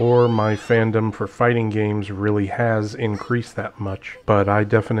title, or my fandom for fighting games really has increased that much, but I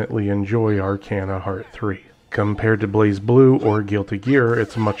definitely enjoy Arcana Heart 3. Compared to BlazBlue or Guilty Gear,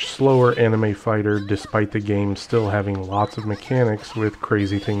 it's a much slower anime fighter despite the game still having lots of mechanics with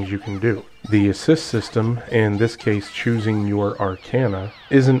crazy things you can do. The assist system, in this case choosing your Arcana,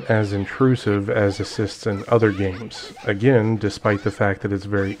 isn't as intrusive as assists in other games, again despite the fact that it's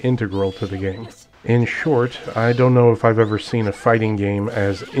very integral to the game. In short, I don't know if I've ever seen a fighting game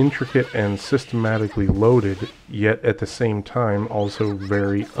as intricate and systematically loaded, yet at the same time also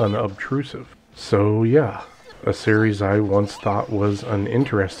very unobtrusive. So yeah. A series I once thought was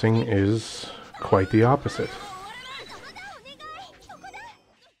uninteresting is quite the opposite.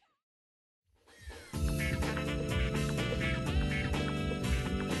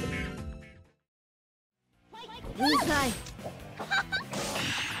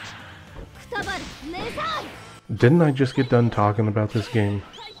 Didn't I just get done talking about this game?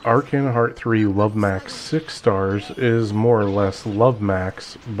 Arcana Heart 3 Love Max 6 stars is more or less Love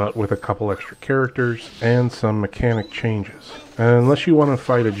Max, but with a couple extra characters and some mechanic changes. Unless you want to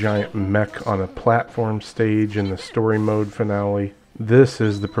fight a giant mech on a platform stage in the story mode finale, this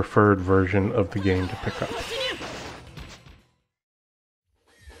is the preferred version of the game to pick up.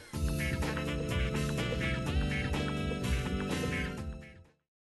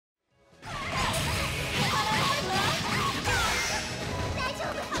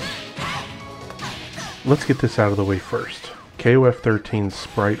 Let's get this out of the way first. KOF 13's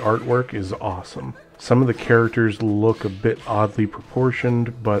sprite artwork is awesome. Some of the characters look a bit oddly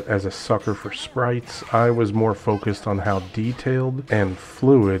proportioned, but as a sucker for sprites, I was more focused on how detailed and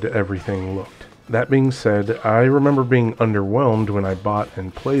fluid everything looked. That being said, I remember being underwhelmed when I bought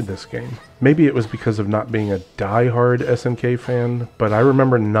and played this game. Maybe it was because of not being a die-hard SNK fan, but I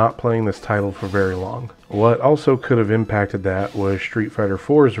remember not playing this title for very long. What also could have impacted that was Street Fighter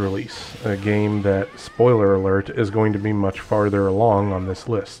IV's release, a game that, spoiler alert, is going to be much farther along on this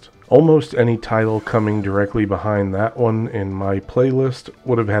list. Almost any title coming directly behind that one in my playlist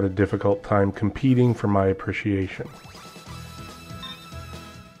would have had a difficult time competing for my appreciation.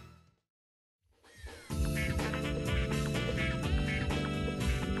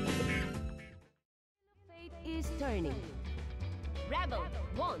 Rebel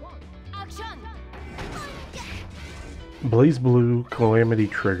 1, action! BlazBlue Calamity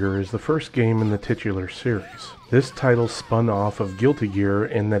Trigger is the first game in the titular series. This title spun off of Guilty Gear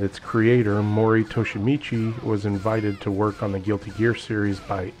in that its creator, Mori Toshimichi, was invited to work on the Guilty Gear series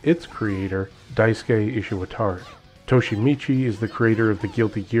by its creator, Daisuke Ishiwatari. Toshimichi is the creator of the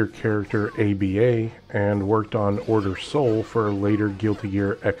Guilty Gear character ABA and worked on Order Soul for a later Guilty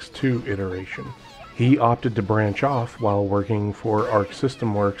Gear X2 iteration. He opted to branch off while working for Arc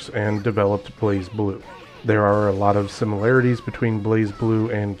System Works and developed BlazBlue. There are a lot of similarities between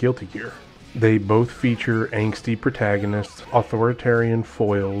BlazBlue and Guilty Gear. They both feature angsty protagonists, authoritarian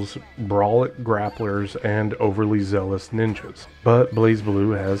foils, brawlic grapplers, and overly zealous ninjas. But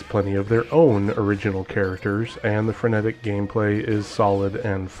BlazBlue has plenty of their own original characters, and the frenetic gameplay is solid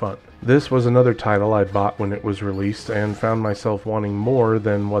and fun. This was another title I bought when it was released and found myself wanting more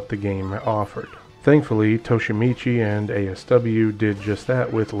than what the game offered. Thankfully, Toshimichi and ASW did just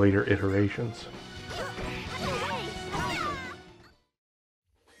that with later iterations.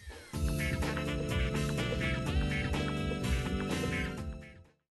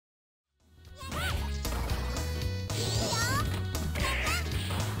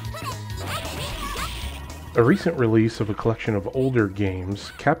 A recent release of a collection of older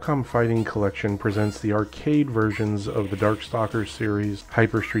games, Capcom Fighting Collection presents the arcade versions of the Darkstalkers series,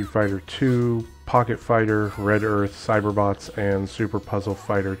 Hyper Street Fighter 2, Pocket Fighter, Red Earth, Cyberbots, and Super Puzzle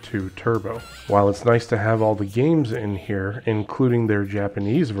Fighter 2 Turbo. While it's nice to have all the games in here, including their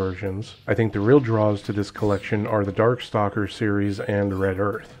Japanese versions, I think the real draws to this collection are the Darkstalkers series and Red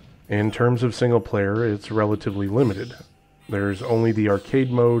Earth. In terms of single player, it's relatively limited. There's only the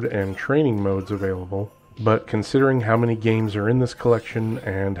arcade mode and training modes available, but considering how many games are in this collection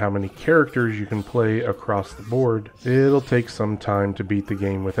and how many characters you can play across the board, it'll take some time to beat the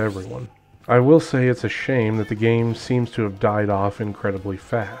game with everyone. I will say it's a shame that the game seems to have died off incredibly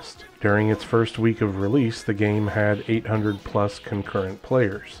fast. During its first week of release, the game had 800 plus concurrent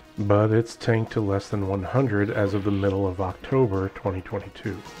players, but it's tanked to less than 100 as of the middle of October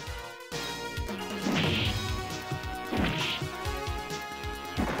 2022.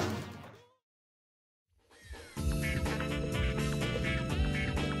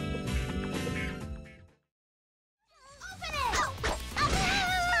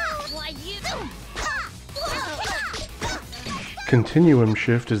 Continuum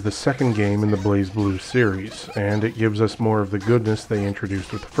Shift is the second game in the BlazBlue series, and it gives us more of the goodness they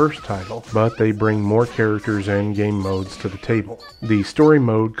introduced with the first title, but they bring more characters and game modes to the table. The story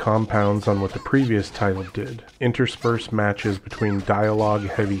mode compounds on what the previous title did, intersperse matches between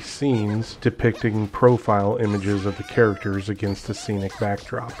dialogue-heavy scenes depicting profile images of the characters against a scenic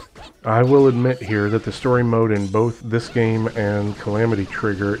backdrop. I will admit here that the story mode in both this game and Calamity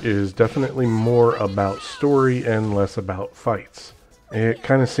Trigger is definitely more about story and less about fights. It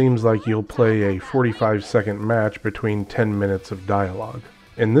kind of seems like you'll play a 45-second match between 10 minutes of dialogue.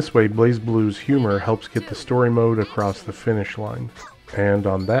 In this way, BlazBlue's humor helps get the story mode across the finish line. And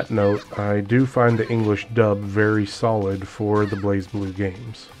on that note, I do find the English dub very solid for the BlazBlue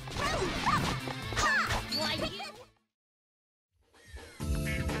games.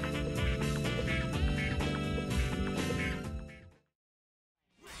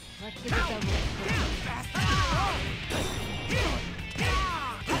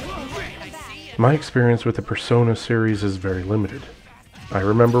 My experience with the Persona series is very limited. I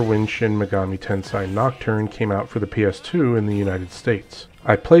remember when Shin Megami Tensei Nocturne came out for the PS2 in the United States.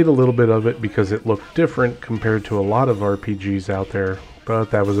 I played a little bit of it because it looked different compared to a lot of RPGs out there,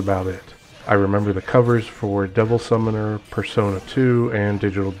 but that was about it. I remember the covers for Devil Summoner, Persona 2, and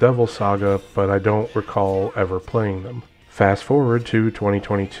Digital Devil Saga, but I don't recall ever playing them. Fast forward to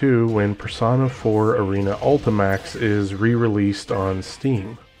 2022 when Persona 4 Arena Ultimax is re-released on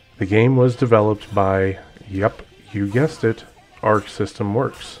Steam. The game was developed by, yep, you guessed it, Arc System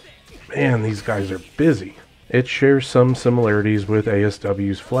Works. Man, these guys are busy. It shares some similarities with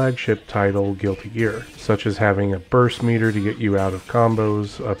ASW's flagship title, Guilty Gear, such as having a burst meter to get you out of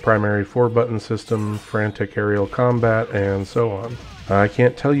combos, a primary 4-button system, frantic aerial combat, and so on. I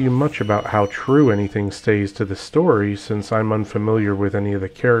can't tell you much about how true anything stays to the story since I'm unfamiliar with any of the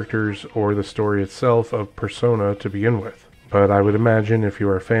characters or the story itself of Persona to begin with. But I would imagine if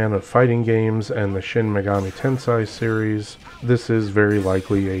you're a fan of fighting games and the Shin Megami Tensei series, this is very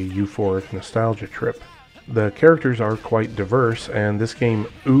likely a euphoric nostalgia trip. The characters are quite diverse, and this game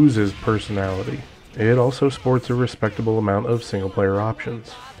oozes personality. It also sports a respectable amount of single-player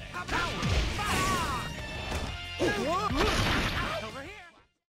options.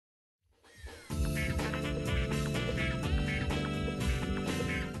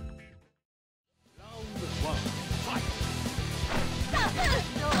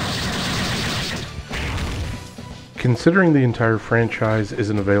 Considering the entire franchise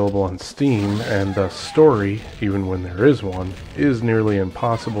isn't available on Steam, and the story, even when there is one, is nearly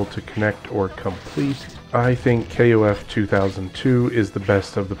impossible to connect or complete, I think KOF 2002 is the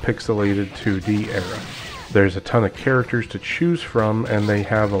best of the pixelated 2D era. There's a ton of characters to choose from, and they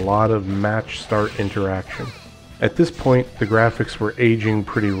have a lot of match start interaction. At this point, the graphics were aging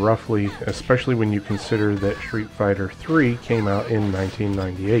pretty roughly, especially when you consider that Street Fighter 3 came out in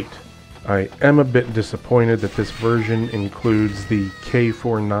 1998. I am a bit disappointed that this version includes the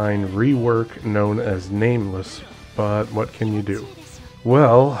K49 rework known as Nameless, but what can you do?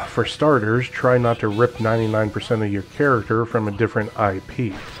 Well, for starters, try not to rip 99% of your character from a different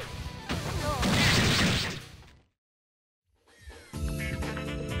IP.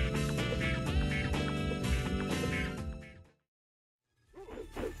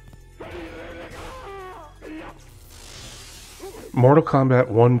 Mortal Kombat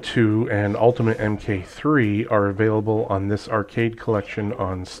 1, 2, and Ultimate MK3 are available on this arcade collection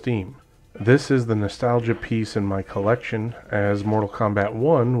on Steam. This is the nostalgia piece in my collection, as Mortal Kombat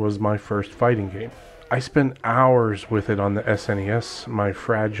 1 was my first fighting game. I spent hours with it on the SNES, my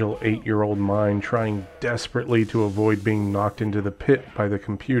fragile 8-year-old mind trying desperately to avoid being knocked into the pit by the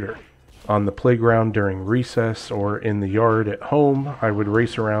computer. On the playground during recess or in the yard at home, I would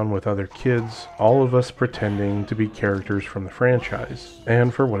race around with other kids, all of us pretending to be characters from the franchise.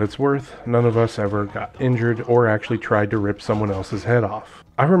 And for what it's worth, none of us ever got injured or actually tried to rip someone else's head off.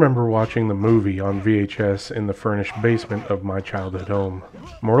 I remember watching the movie on VHS in the furnished basement of my childhood home.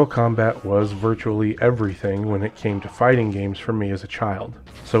 Mortal Kombat was virtually everything when it came to fighting games for me as a child,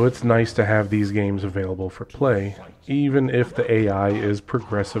 so it's nice to have these games available for play, even if the AI is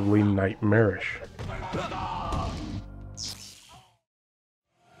progressively nightmarish.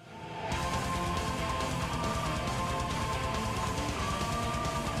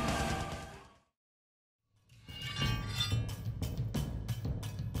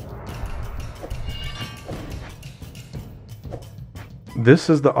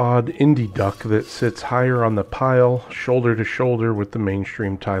 This is the odd indie duck that sits higher on the pile, shoulder to shoulder with the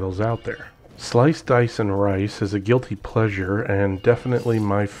mainstream titles out there. Slice, Dice, and Rice is a guilty pleasure and definitely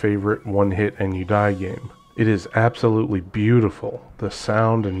my favorite one-hit and you die game. It is absolutely beautiful, the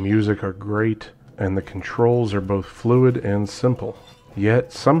sound and music are great, and the controls are both fluid and simple.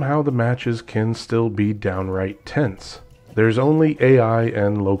 Yet somehow the matches can still be downright tense. There's only AI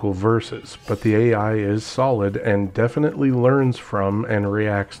and local verses, but the AI is solid and definitely learns from and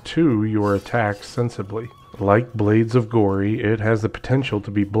reacts to your attacks sensibly. Like Blades of Gory, it has the potential to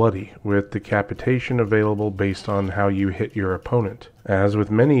be bloody, with decapitation available based on how you hit your opponent. As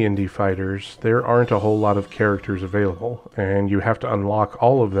with many indie fighters, there aren't a whole lot of characters available, and you have to unlock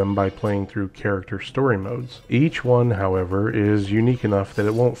all of them by playing through character story modes. Each one, however, is unique enough that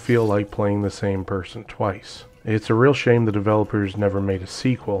it won't feel like playing the same person twice. It's a real shame the developers never made a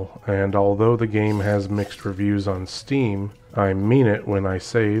sequel, and although the game has mixed reviews on Steam, I mean it when I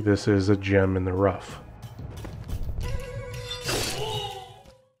say this is a gem in the rough.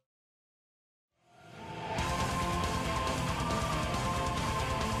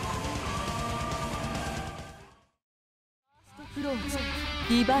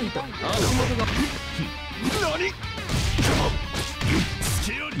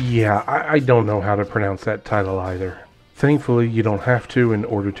 Yeah, I don't know how to pronounce that title either. Thankfully, you don't have to in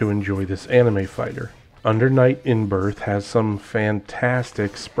order to enjoy this anime fighter. Under Night in Birth has some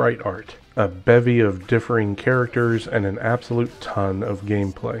fantastic sprite art, a bevy of differing characters, and an absolute ton of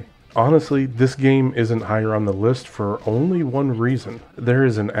gameplay. Honestly, this game isn't higher on the list for only one reason. There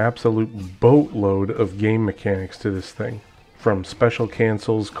is an absolute boatload of game mechanics to this thing. From special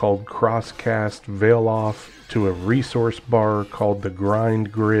cancels called Crosscast Veil Off, to a resource bar called the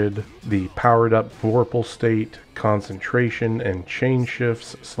Grind Grid, the powered up Vorpal State, concentration and chain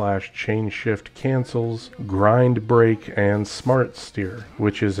shifts / chain shift cancels, Grind Break, and Smart Steer,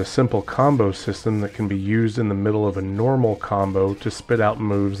 which is a simple combo system that can be used in the middle of a normal combo to spit out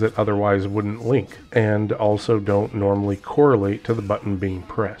moves that otherwise wouldn't link, and also don't normally correlate to the button being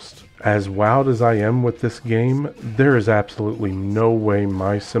pressed. As wowed as I am with this game, there is absolutely no way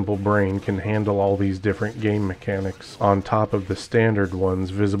my simple brain can handle all these different game mechanics on top of the standard ones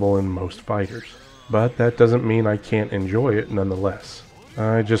visible in most fighters. But that doesn't mean I can't enjoy it nonetheless.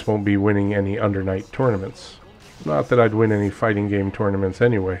 I just won't be winning any Under Night tournaments. Not that I'd win any fighting game tournaments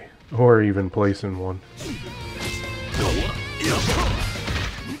anyway, or even place in one.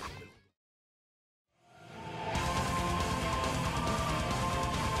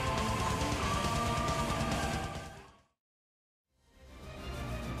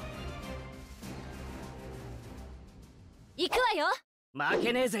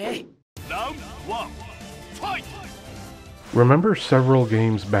 Round 1. Fight! Remember several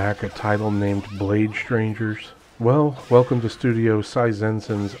games back a title named Blade Strangers? Well, welcome to Studio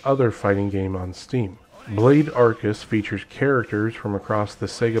Saizensen's other fighting game on Steam. Blade Arcus features characters from across the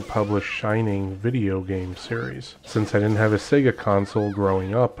Sega-published Shining video game series. Since I didn't have a Sega console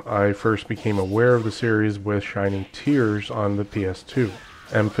growing up, I first became aware of the series with Shining Tears on the PS2.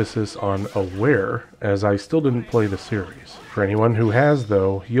 Emphasis on aware, as I still didn't play the series. For anyone who has,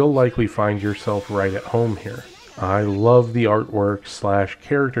 though, you'll likely find yourself right at home here. I love the artwork /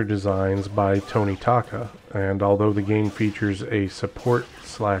 character designs by Tony Taka, and although the game features a support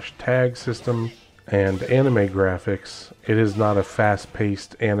 / tag system and anime graphics, it is not a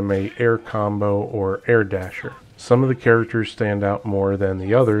fast-paced anime air combo or air dasher. Some of the characters stand out more than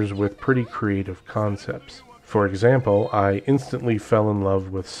the others with pretty creative concepts. For example, I instantly fell in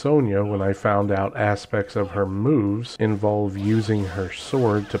love with Sonya when I found out aspects of her moves involve using her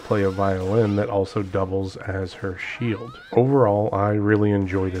sword to play a violin that also doubles as her shield. Overall, I really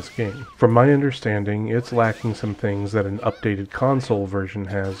enjoy this game. From my understanding, it's lacking some things that an updated console version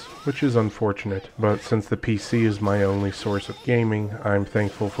has, which is unfortunate, but since the PC is my only source of gaming, I'm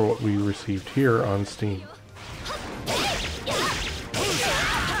thankful for what we received here on Steam.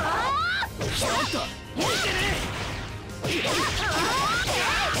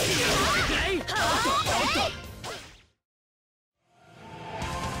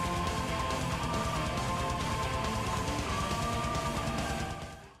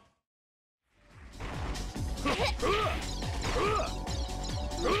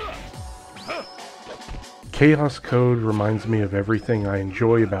 Chaos Code reminds me of everything I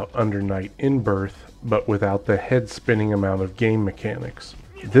enjoy about Under Night In-Birth, but without the head-spinning amount of game mechanics.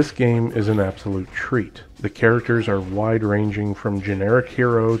 This game is an absolute treat. The characters are wide-ranging from generic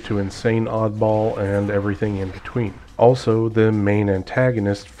hero to insane oddball and everything in between. Also, the main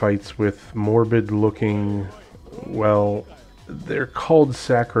antagonist fights with morbid-looking, well, they're called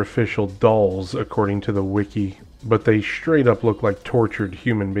sacrificial dolls according to the wiki, but they straight up look like tortured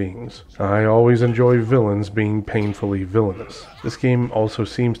human beings. I always enjoy villains being painfully villainous. This game also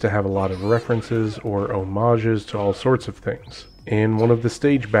seems to have a lot of references or homages to all sorts of things. In one of the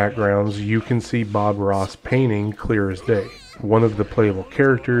stage backgrounds, you can see Bob Ross painting clear as day. One of the playable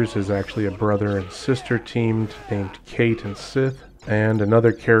characters is actually a brother and sister teamed named Kate and Sith, and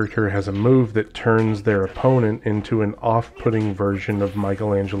another character has a move that turns their opponent into an off-putting version of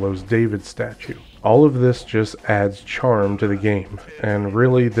Michelangelo's David statue. All of this just adds charm to the game, and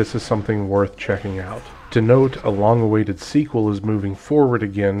really this is something worth checking out. To note, a long-awaited sequel is moving forward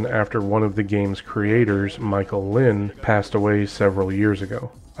again after one of the game's creators, Michael Lynn, passed away several years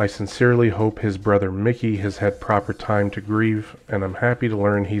ago. I sincerely hope his brother Mickey has had proper time to grieve, and I'm happy to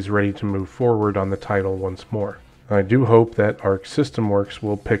learn he's ready to move forward on the title once more. I do hope that Arc System Works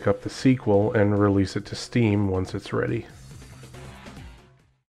will pick up the sequel and release it to Steam once it's ready.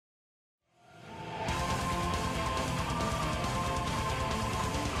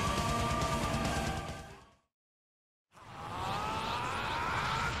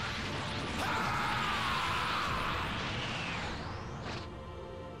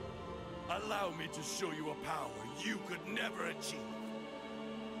 Allow me to show you a power you could never achieve.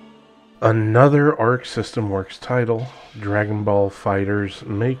 Another Arc System Works title, Dragon Ball FighterZ,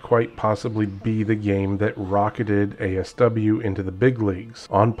 may quite possibly be the game that rocketed ASW into the big leagues,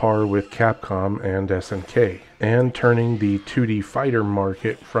 on par with Capcom and SNK, and turning the 2D fighter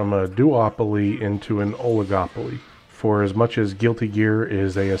market from a duopoly into an oligopoly. For as much as Guilty Gear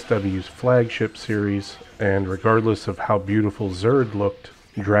is ASW's flagship series, and regardless of how beautiful Zerd looked,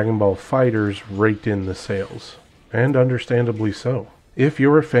 Dragon Ball FighterZ raked in the sales, and understandably so. If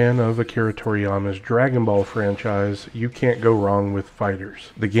you're a fan of Akira Toriyama's Dragon Ball franchise, you can't go wrong with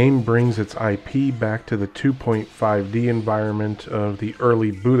FighterZ. The game brings its IP back to the 2.5D environment of the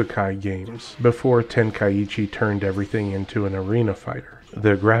early Budokai games, before Tenkaichi turned everything into an arena fighter.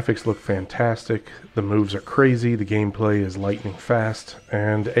 The graphics look fantastic, the moves are crazy, the gameplay is lightning fast,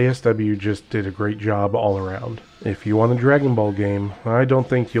 and ASW just did a great job all around. If you want a Dragon Ball game, I don't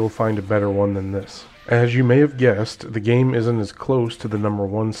think you'll find a better one than this. As you may have guessed, the game isn't as close to the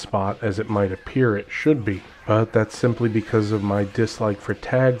 #1 spot as it might appear it should be, but that's simply because of my dislike for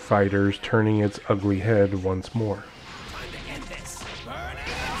tag fighters turning its ugly head once more.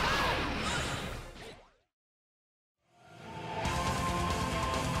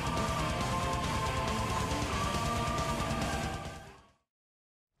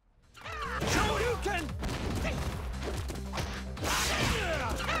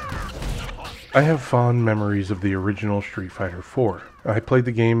 I have fond memories of the original Street Fighter 4. I played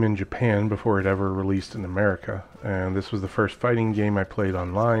the game in Japan before it ever released in America, and this was the first fighting game I played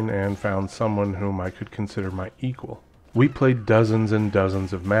online and found someone whom I could consider my equal. We played dozens and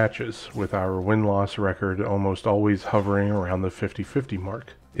dozens of matches, with our win-loss record almost always hovering around the 50-50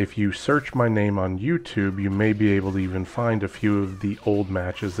 mark. If you search my name on YouTube, you may be able to even find a few of the old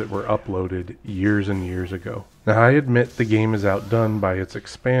matches that were uploaded years and years ago. Now, I admit the game is outdone by its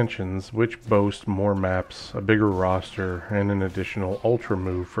expansions, which boast more maps, a bigger roster, and an additional ultra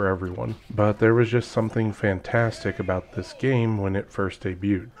move for everyone. But there was just something fantastic about this game when it first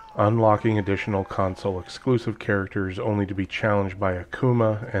debuted. Unlocking additional console exclusive characters only to be challenged by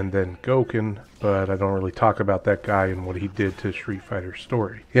Akuma and then Goken, but I don't really talk about that guy and what he did to Street Fighter's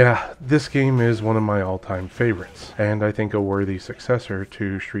story. Yeah, this game is one of my all-time favorites, and I think a worthy successor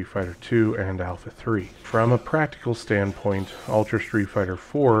to Street Fighter 2 and Alpha 3. From a practical standpoint, Ultra Street Fighter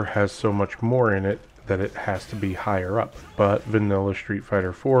 4 has so much more in it that it has to be higher up, but vanilla Street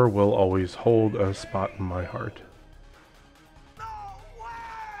Fighter 4 will always hold a spot in my heart.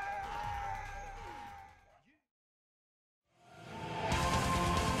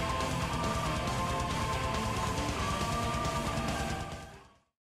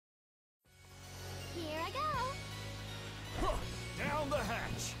 Here I go. Down the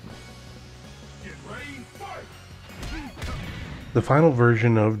hatch. Get ready, fight! The final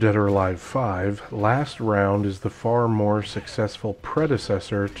version of Dead or Alive 5, Last Round, is the far more successful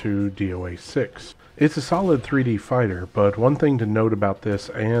predecessor to DOA 6. It's a solid 3D fighter, but one thing to note about this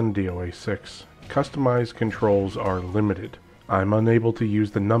and DOA 6, customized controls are limited. I'm unable to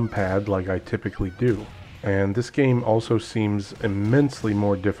use the numpad like I typically do. and this game also seems immensely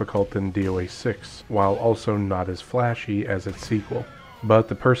more difficult than DOA 6, while also not as flashy as its sequel. But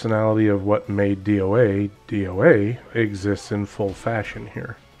the personality of what made DOA, DOA exists in full fashion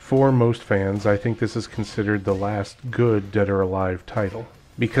here. For most fans, I think this is considered the last good Dead or Alive title.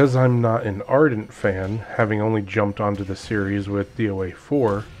 Because I'm not an ardent fan, having only jumped onto the series with DOA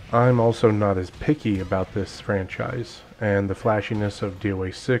 4, I'm also not as picky about this franchise, and the flashiness of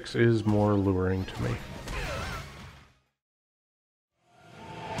DOA 6 is more alluring to me.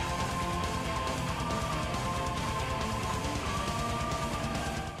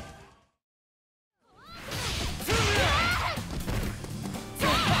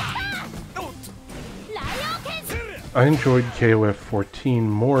 I enjoyed KOF 14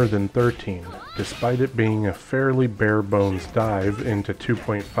 more than 13, despite it being a fairly bare-bones dive into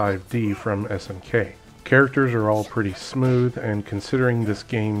 2.5D from SNK. Characters are all pretty smooth, and considering this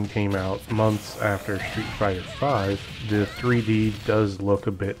game came out months after Street Fighter V, the 3D does look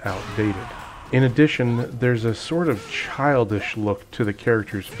a bit outdated. In addition, there's a sort of childish look to the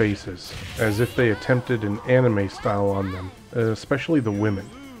characters' faces, as if they attempted an anime style on them, especially the women.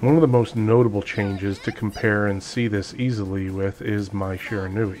 One of the most notable changes to compare and see this easily with is Mai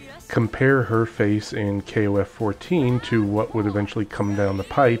Shiranui. Compare her face in KOF 14 to what would eventually come down the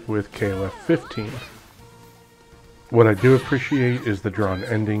pipe with KOF 15. What I do appreciate is the drawn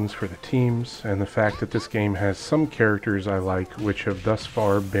endings for the teams, and the fact that this game has some characters I like which have thus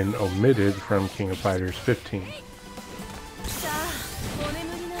far been omitted from King of Fighters 15.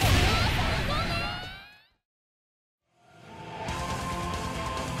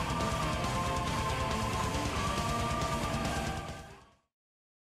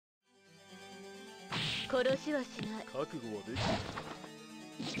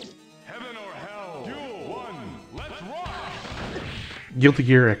 Heaven or hell. Duel 1. Let's rock. Guilty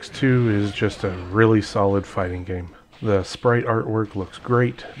Gear X2 is just a really solid fighting game. The sprite artwork looks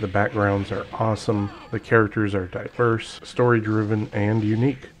great, the backgrounds are awesome, the characters are diverse, story-driven, and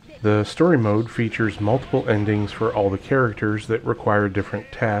unique. The story mode features multiple endings for all the characters that require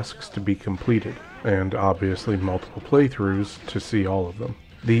different tasks to be completed, and obviously multiple playthroughs to see all of them.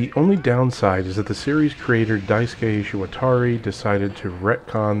 The only downside is that the series creator Daisuke Ishiwatari decided to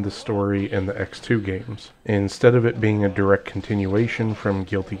retcon the story in the X2 games. Instead of it being a direct continuation from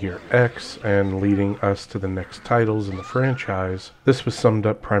Guilty Gear X and leading us to the next titles in the franchise, this was summed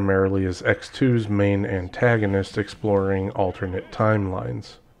up primarily as X2's main antagonist exploring alternate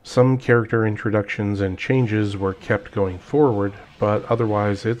timelines. Some character introductions and changes were kept going forward, but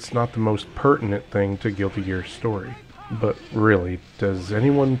otherwise it's not the most pertinent thing to Guilty Gear's story. But really, does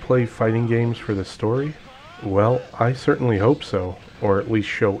anyone play fighting games for the story? Well, I certainly hope so, or at least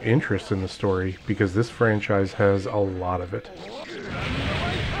show interest in the story, because this franchise has a lot of it. The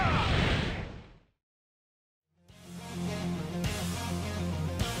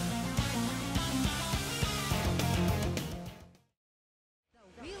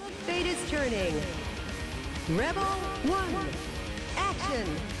wheel of fate is turning. Rebel 1, action!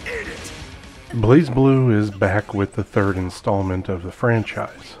 BlazBlue is back with the third installment of the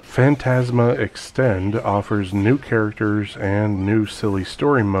franchise. Phantasma Extend offers new characters and new silly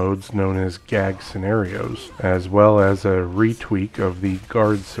story modes known as gag scenarios, as well as a retweak of the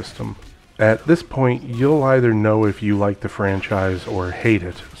guard system. At this point, you'll either know if you like the franchise or hate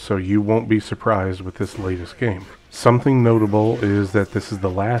it, so you won't be surprised with this latest game. Something notable is that this is the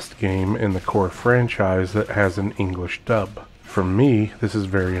last game in the core franchise that has an English dub. For me, this is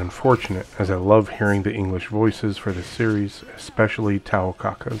very unfortunate, as I love hearing the English voices for this series, especially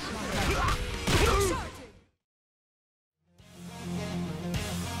Taokaka's.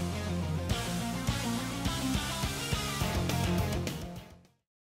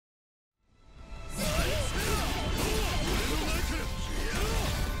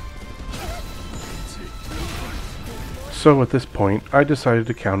 So at this point, I decided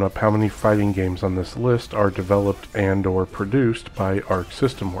to count up how many fighting games on this list are developed and or produced by Arc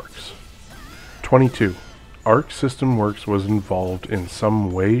System Works. 22. Arc System Works was involved in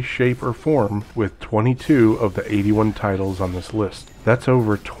some way, shape, or form with 22 of the 81 titles on this list. That's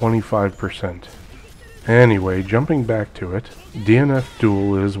over 25%. Anyway, jumping back to it, DNF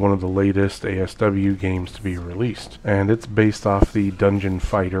Duel is one of the latest ASW games to be released, and it's based off the Dungeon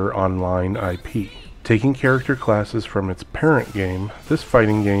Fighter Online IP. Taking character classes from its parent game, this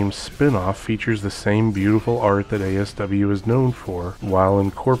fighting game's spin-off features the same beautiful art that ASW is known for, while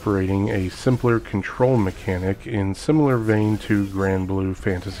incorporating a simpler control mechanic in similar vein to Grand Blue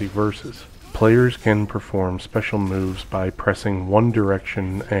Fantasy Versus. Players can perform special moves by pressing one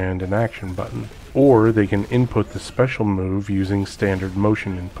direction and an action button, or they can input the special move using standard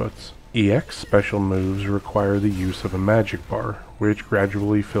motion inputs. EX special moves require the use of a magic bar, which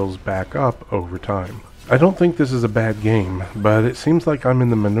gradually fills back up over time. I don't think this is a bad game, but it seems like I'm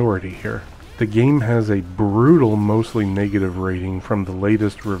in the minority here. The game has a brutal, mostly negative rating from the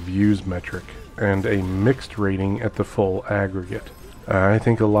latest reviews metric, and a mixed rating at the full aggregate. I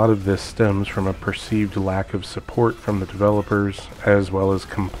think a lot of this stems from a perceived lack of support from the developers, as well as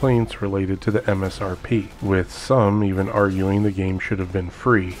complaints related to the MSRP, with some even arguing the game should have been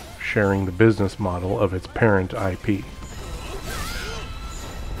free, sharing the business model of its parent IP.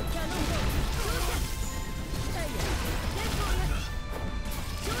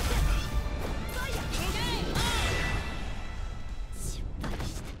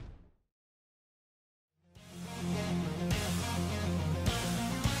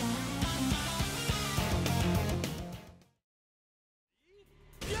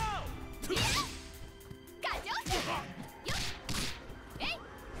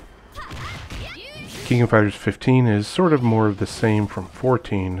 King of Fighters 15 is sort of more of the same from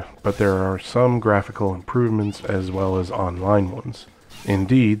 14, but there are some graphical improvements as well as online ones.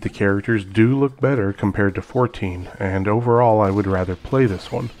 Indeed, the characters do look better compared to 14, and overall I would rather play this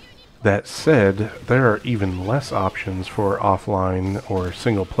one. That said, there are even less options for offline or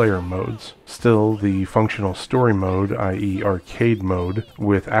single-player modes. Still, the functional story mode, i.e. arcade mode,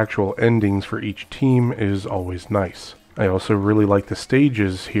 with actual endings for each team is always nice. I also really like the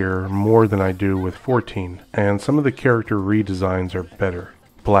stages here more than I do with 14, and some of the character redesigns are better.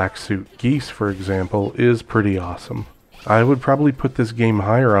 Black Suit Geese, for example, is pretty awesome. I would probably put this game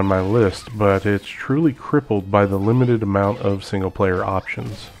higher on my list, but it's truly crippled by the limited amount of single-player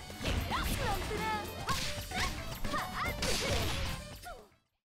options.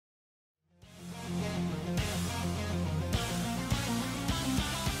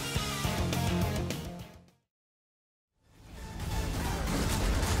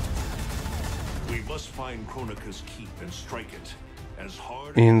 Find Kronika's keep and strike it as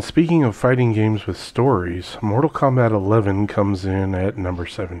hard. In speaking of fighting games with stories, Mortal Kombat 11 comes in at number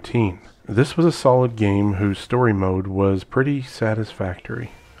 17. This was a solid game whose story mode was pretty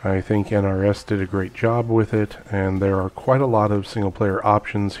satisfactory. I think NRS did a great job with it, and there are quite a lot of single-player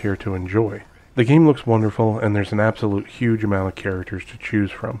options here to enjoy. The game looks wonderful, and there's an absolute huge amount of characters to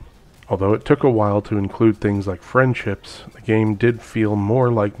choose from. Although it took a while to include things like friendships, the game did feel more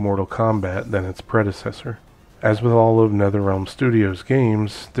like Mortal Kombat than its predecessor. As with all of NetherRealm Studios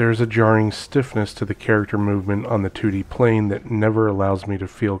games, there's a jarring stiffness to the character movement on the 2D plane that never allows me to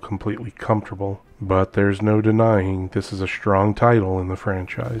feel completely comfortable, but there's no denying this is a strong title in the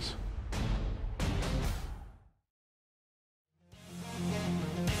franchise.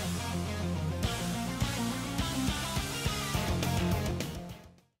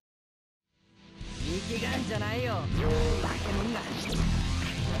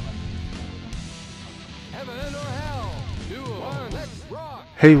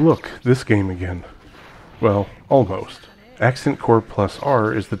 Hey look, this game again. Well, almost. Accent Core Plus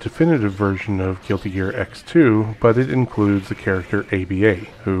R is the definitive version of Guilty Gear X2, but it includes the character ABA,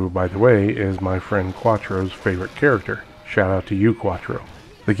 who, by the way, is my friend Quattro's favorite character. Shout out to you, Quattro.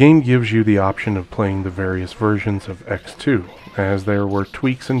 The game gives you the option of playing the various versions of X2, as there were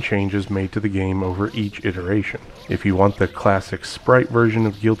tweaks and changes made to the game over each iteration. If you want the classic sprite version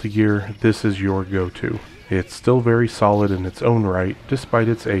of Guilty Gear, this is your go-to. It's still very solid in its own right, despite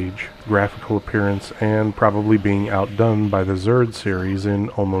its age, graphical appearance, and probably being outdone by the Zerd series in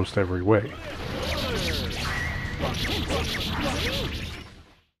almost every way.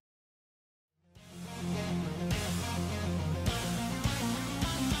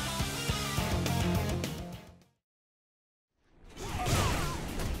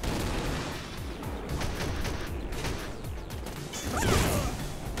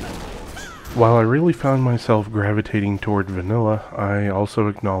 While I really found myself gravitating toward vanilla, I also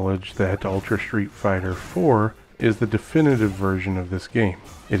acknowledge that Ultra Street Fighter 4 is the definitive version of this game.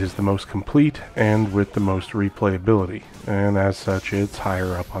 It is the most complete and with the most replayability, and as such it's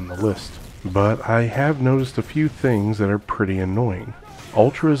higher up on the list. But I have noticed a few things that are pretty annoying.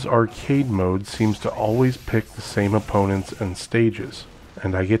 Ultra's arcade mode seems to always pick the same opponents and stages,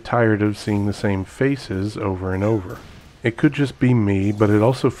 and I get tired of seeing the same faces over and over. It could just be me, but it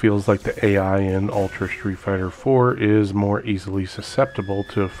also feels like the AI in Ultra Street Fighter 4 is more easily susceptible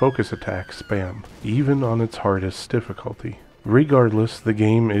to focus attack spam, even on its hardest difficulty. Regardless, the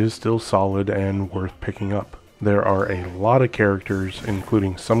game is still solid and worth picking up. There are a lot of characters,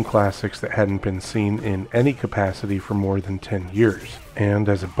 including some classics that hadn't been seen in any capacity for more than 10 years. And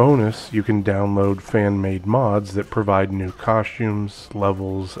as a bonus, you can download fan-made mods that provide new costumes,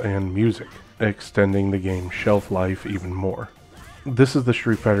 levels, and music, extending the game's shelf life even more. This is the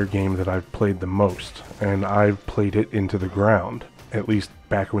Street Fighter game that I've played the most, and I've played it into the ground, at least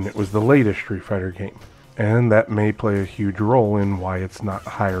back when it was the latest Street Fighter game. And that may play a huge role in why it's not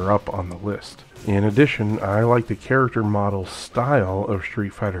higher up on the list. In addition, I like the character model style of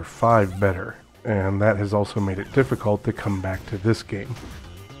Street Fighter V better, and that has also made it difficult to come back to this game.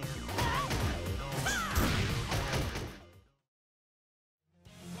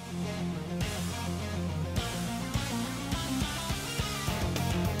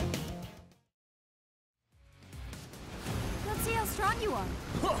 Let's see how strong you are.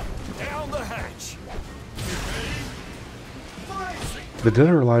 Down the hatch. The Dead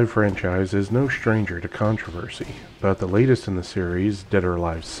or Alive franchise is no stranger to controversy, but the latest in the series, Dead or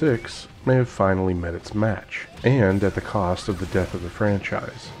Alive 6, may have finally met its match, and at the cost of the death of the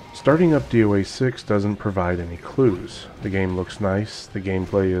franchise. Starting up DOA 6 doesn't provide any clues. The game looks nice, the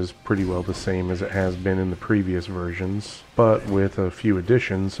gameplay is pretty well the same as it has been in the previous versions, but with a few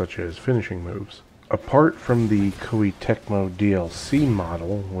additions such as finishing moves. Apart from the Koei Tecmo DLC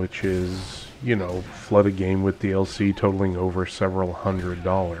model, which is, flood a game with DLC totaling over several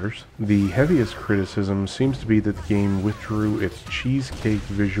 $100s, the heaviest criticism seems to be that the game withdrew its cheesecake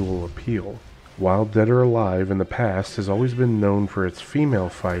visual appeal. While Dead or Alive in the past has always been known for its female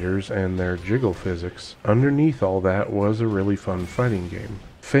fighters and their jiggle physics, underneath all that was a really fun fighting game.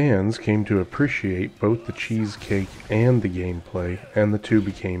 Fans came to appreciate both the cheesecake and the gameplay, and the two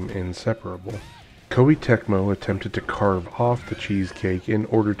became inseparable. Koei Tecmo attempted to carve off the cheesecake in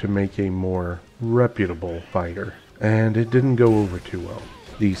order to make a more reputable fighter, and it didn't go over too well.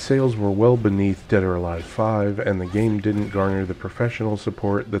 The sales were well beneath Dead or Alive 5, and the game didn't garner the professional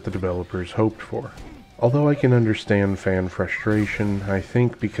support that the developers hoped for. Although I can understand fan frustration, I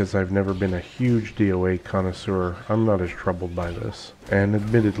think because I've never been a huge DOA connoisseur, I'm not as troubled by this. And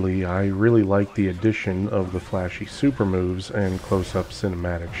admittedly, I really like the addition of the flashy super moves and close-up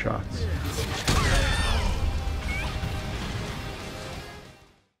cinematic shots.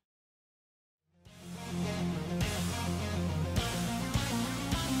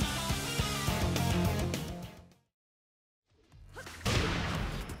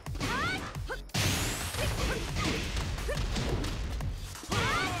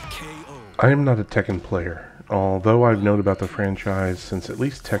 I am not a Tekken player. Although I've known about the franchise since at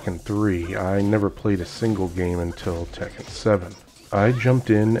least Tekken 3, I never played a single game until Tekken 7. I jumped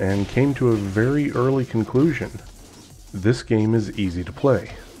in and came to a very early conclusion. This game is easy to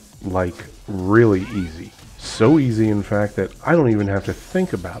play. Like, really easy. So easy, in fact, that I don't even have to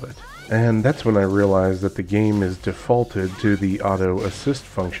think about it. And that's when I realized that the game is defaulted to the auto assist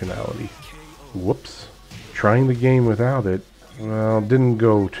functionality. Whoops. Trying the game without it, well, didn't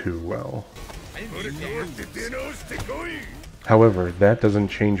go too well. However, that doesn't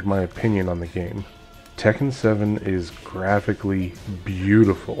change my opinion on the game. Tekken 7 is graphically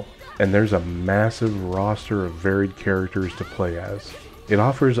beautiful, and there's a massive roster of varied characters to play as. It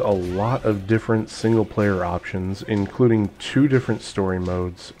offers a lot of different single-player options, including 2 different story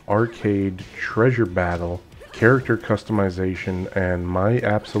modes, arcade, treasure battle, character customization, and my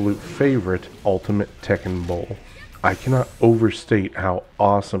absolute favorite, Ultimate Tekken Bowl. I cannot overstate how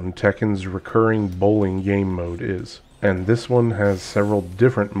awesome Tekken's recurring bowling game mode is, and this one has several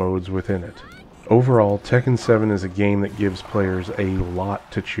different modes within it. Overall, Tekken 7 is a game that gives players a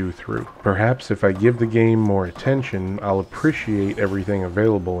lot to chew through. Perhaps if I give the game more attention, I'll appreciate everything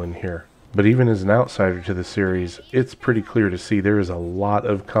available in here. But even as an outsider to the series, it's pretty clear to see there is a lot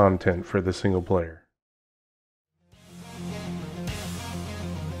of content for the single player.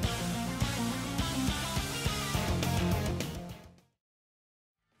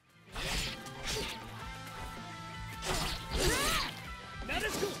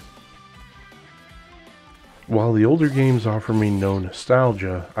 While the older games offer me no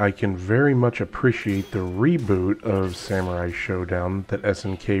nostalgia, I can very much appreciate the reboot of Samurai Showdown that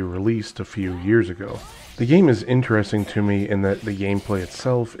SNK released a few years ago. The game is interesting to me in that the gameplay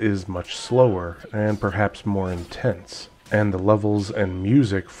itself is much slower and perhaps more intense, and the levels and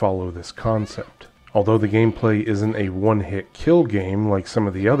music follow this concept. Although the gameplay isn't a one-hit kill game like some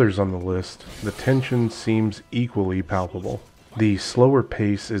of the others on the list, the tension seems equally palpable. The slower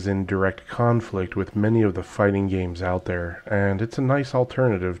pace is in direct conflict with many of the fighting games out there, and it's a nice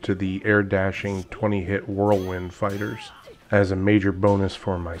alternative to the air-dashing 20-hit whirlwind fighters. As a major bonus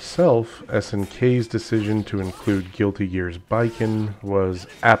for myself, SNK's decision to include Guilty Gear's Baiken was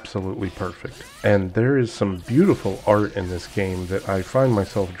absolutely perfect. And there is some beautiful art in this game that I find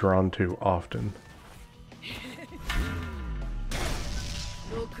myself drawn to often.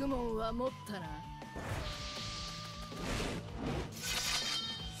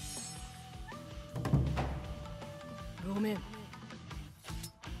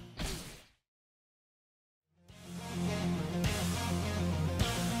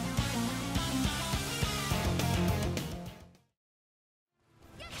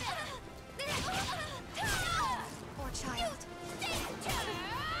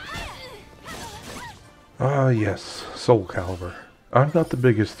 Ah yes, Soul Calibur. I'm not the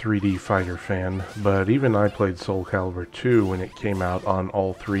biggest 3D fighter fan, but even I played Soul Calibur 2 when it came out on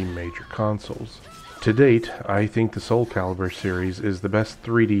all three major consoles. To date, I think the Soul Calibur series is the best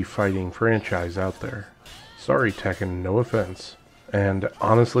 3D fighting franchise out there. Sorry Tekken, no offense. And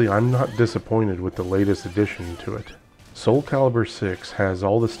honestly, I'm not disappointed with the latest addition to it. Soul Calibur 6 has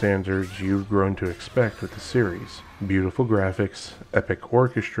all the standards you've grown to expect with the series. Beautiful graphics, epic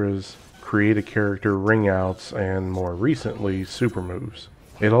orchestras, create a character ring outs, and more recently, super moves.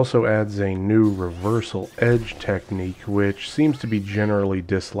 It also adds a new reversal edge technique which seems to be generally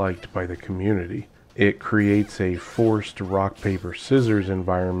disliked by the community. It creates a forced rock paper scissors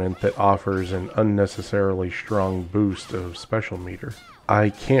environment that offers an unnecessarily strong boost of special meter.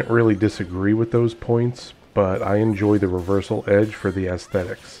 I can't really disagree with those points, but I enjoy the reversal edge for the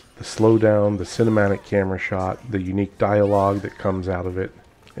aesthetics. The slowdown, the cinematic camera shot, the unique dialogue that comes out of it.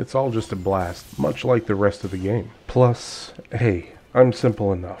 It's all just a blast, much like the rest of the game. Plus, hey, I'm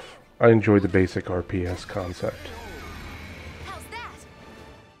simple enough. I enjoy the basic RPS concept. How's that?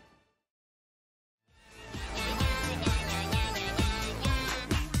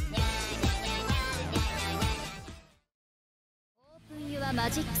 Open your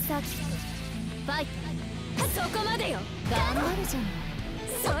magic circuit. Fight. そこまでよ。頑張るじゃん。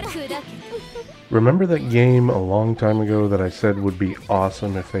そら。 Remember that game a long time ago that I said would be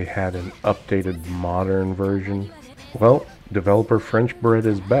awesome if they had an updated modern version? Well, developer French Bread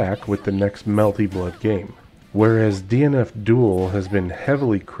is back with the next Melty Blood game. Whereas DNF Duel has been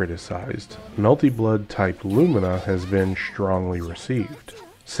heavily criticized, Melty Blood type Lumina has been strongly received.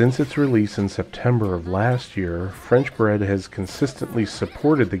 Since its release in September of last year, French Bread has consistently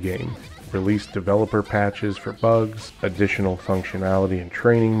supported the game, released developer patches for bugs, additional functionality in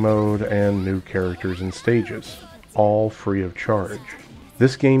training mode, and new characters and stages, all free of charge.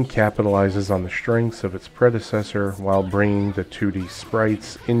 This game capitalizes on the strengths of its predecessor while bringing the 2D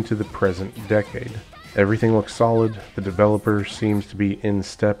sprites into the present decade. Everything looks solid, the developer seems to be in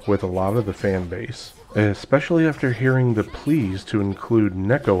step with a lot of the fan base, especially after hearing the pleas to include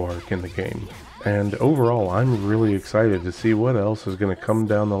NecoArc in the game. And overall, I'm really excited to see what else is going to come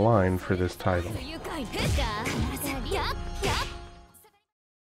down the line for this title.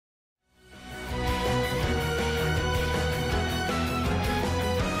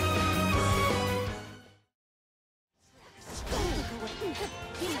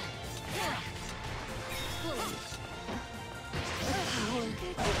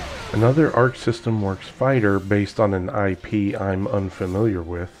 Another Arc System Works fighter based on an IP I'm unfamiliar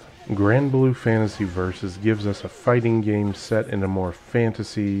with, Grand Blue Fantasy Versus gives us a fighting game set in a more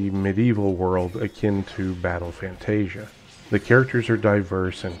fantasy, medieval world akin to Battle Fantasia. The characters are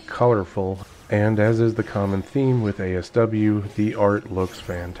diverse and colorful, and as is the common theme with ASW, the art looks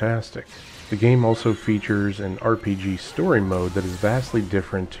fantastic. The game also features an RPG story mode that is vastly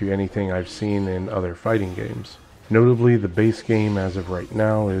different to anything I've seen in other fighting games. Notably, the base game as of right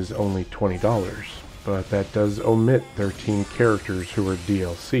now is only $20, but that does omit 13 characters who are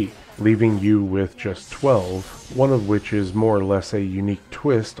DLC, leaving you with just 12, one of which is more or less a unique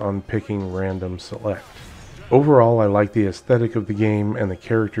twist on picking random select. Overall, I like the aesthetic of the game, and the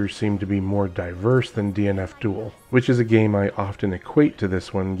characters seem to be more diverse than DNF Duel, which is a game I often equate to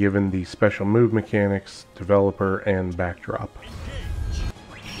this one given the special move mechanics, developer, and backdrop.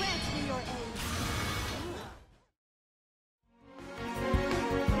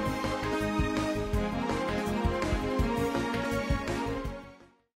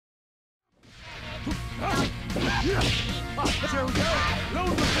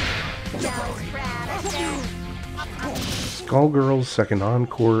 Skullgirls Second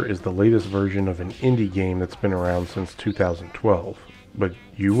Encore is the latest version of an indie game that's been around since 2012, but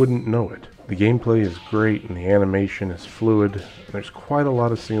you wouldn't know it. The gameplay is great and the animation is fluid, and there's quite a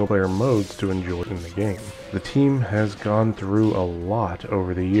lot of single-player modes to enjoy in the game. The team has gone through a lot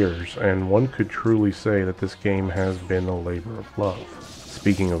over the years, and one could truly say that this game has been a labor of love.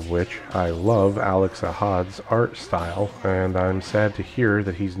 Speaking of which, I love Alex Ahad's art style, and I'm sad to hear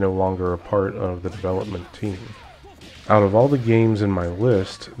that he's no longer a part of the development team. Out of all the games in my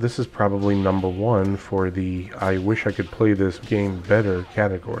list, this is probably number one for the I wish I could play this game better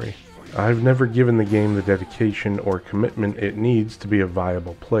category. I've never given the game the dedication or commitment it needs to be a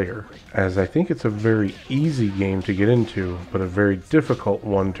viable player, as I think it's a very easy game to get into, but a very difficult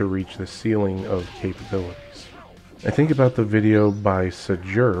one to reach the ceiling of capabilities. I think about the video by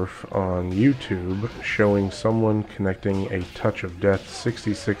Sajurf on YouTube showing someone connecting a Touch of Death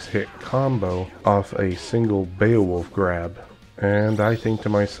 66-hit combo off a single Beowulf grab, and I think to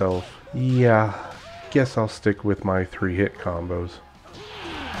myself, yeah, guess I'll stick with my 3-hit combos.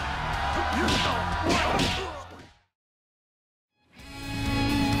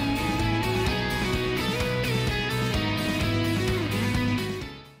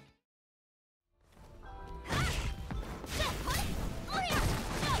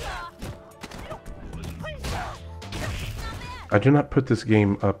 I do not put this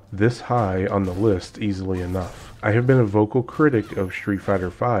game up this high on the list easily enough. I have been a vocal critic of Street Fighter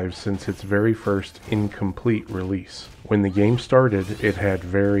V since its very first incomplete release. When the game started, it had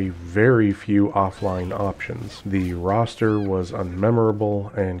very few offline options. The roster was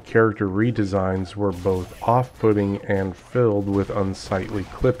unmemorable, and character redesigns were both off-putting and filled with unsightly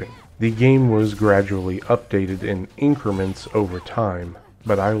clipping. The game was gradually updated in increments over time,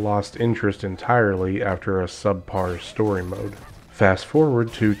 but I lost interest entirely after a subpar story mode. Fast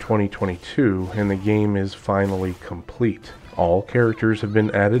forward to 2022 and the game is finally complete. All characters have been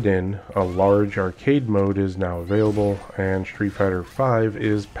added in, a large arcade mode is now available, and Street Fighter V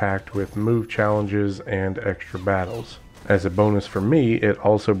is packed with move challenges and extra battles. As a bonus for me, it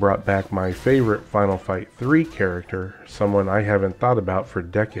also brought back my favorite Final Fight 3 character, someone I haven't thought about for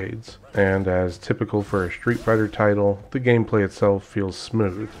decades. And as typical for a Street Fighter title, the gameplay itself feels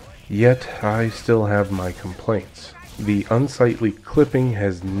smooth. Yet, I still have my complaints. The unsightly clipping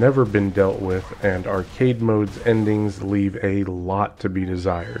has never been dealt with, and arcade mode's endings leave a lot to be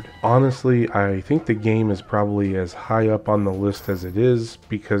desired. Honestly, I think the game is probably as high up on the list as it is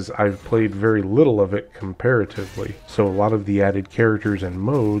because I've played very little of it comparatively, so a lot of the added characters and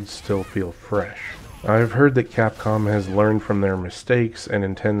modes still feel fresh. I've heard that Capcom has learned from their mistakes and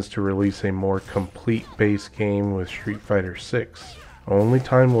intends to release a more complete base game with Street Fighter VI. Only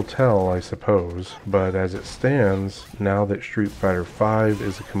time will tell, I suppose, but as it stands, now that Street Fighter V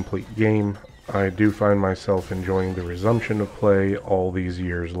is a complete game, I do find myself enjoying the resumption of play all these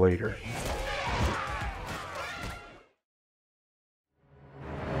years later.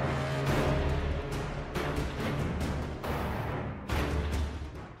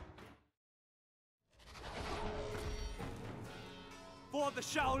 For the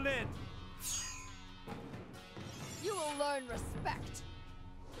Shaolin! You will learn respect.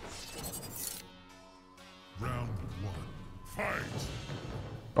 Round 1. Fight!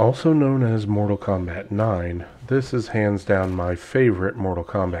 Also known as Mortal Kombat 9, this is hands down my favorite Mortal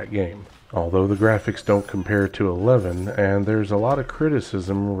Kombat game. Although the graphics don't compare to 11, and there's a lot of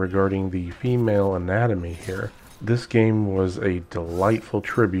criticism regarding the female anatomy here, this game was a delightful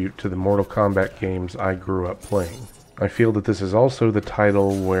tribute to the Mortal Kombat games I grew up playing. I feel that this is also the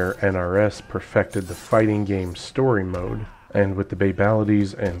title where NRS perfected the fighting game story mode, and with the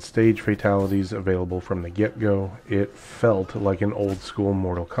babalities and stage fatalities available from the get-go, it felt like an old-school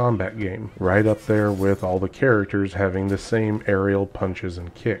Mortal Kombat game, right up there with all the characters having the same aerial punches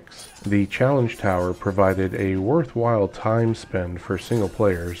and kicks. The Challenge Tower provided a worthwhile time spend for single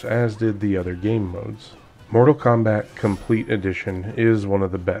players, as did the other game modes. Mortal Kombat Complete Edition is one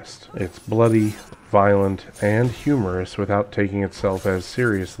of the best. It's bloody, violent, and humorous without taking itself as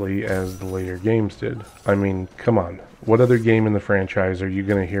seriously as the later games did. I mean, come on. What other game in the franchise are you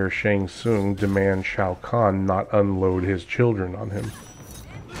going to hear Shang Tsung demand Shao Kahn not unload his children on him?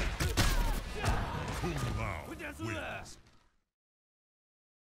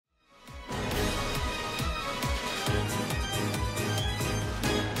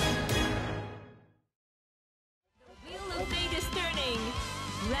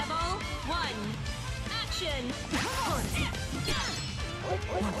 Rebel 1. Action!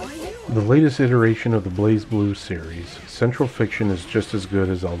 The latest iteration of the BlazBlue series, Central Fiction is just as good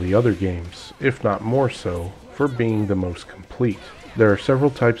as all the other games, if not more so, for being the most complete. There are several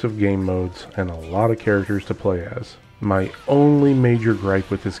types of game modes and a lot of characters to play as. My only major gripe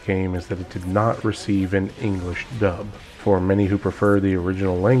with this game is that it did not receive an English dub. For many who prefer the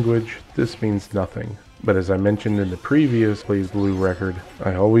original language, this means nothing. But as I mentioned in the previous BlazBlue record,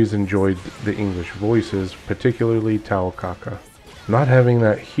 I always enjoyed the English voices, particularly Taokaka. Not having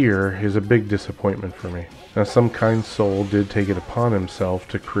that here is a big disappointment for me. Now, some kind soul did take it upon himself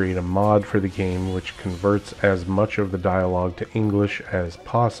to create a mod for the game which converts as much of the dialogue to English as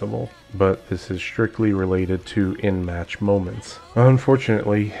possible, but this is strictly related to in-match moments.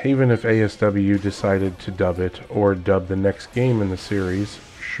 Unfortunately, even if ASW decided to dub it, or dub the next game in the series,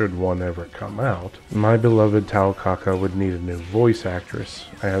 should one ever come out, my beloved Taokaka would need a new voice actress,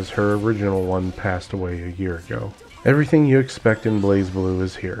 as her original one passed away a year ago. Everything you expect in BlazBlue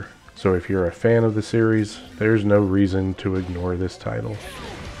is here. So if you're a fan of the series, there's no reason to ignore this title.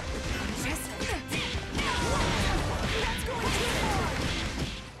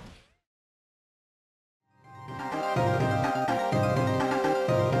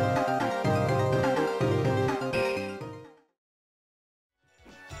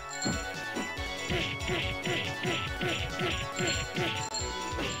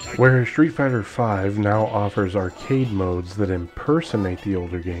 Whereas Street Fighter V now offers arcade modes that impersonate the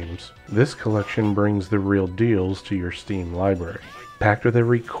older games, this collection brings the real deals to your Steam library. Packed with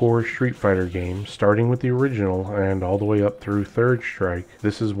every core Street Fighter game, starting with the original and all the way up through Third Strike,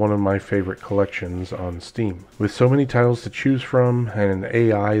 this is one of my favorite collections on Steam. With so many titles to choose from, and an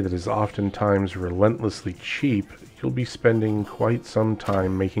AI that is oftentimes relentlessly cheap, you'll be spending quite some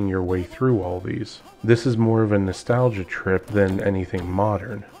time making your way through all these. This is more of a nostalgia trip than anything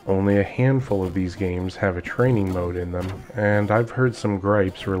modern. Only a handful of these games have a training mode in them, and I've heard some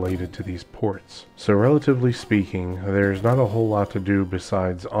gripes related to these ports. So relatively speaking, there's not a whole lot to do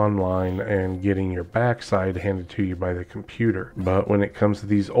besides online and getting your backside handed to you by the computer. But when it comes to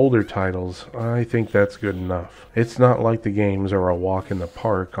these older titles, I think that's good enough. It's not like the games are a walk in the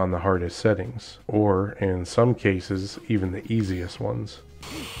park on the hardest settings, or in some cases, even the easiest ones.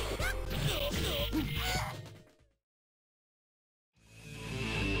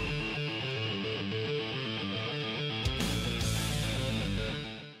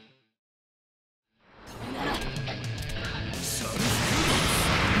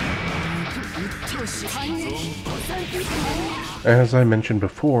 As I mentioned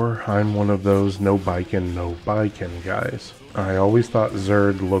before, I'm one of those no bikin', no bikin' guys. I always thought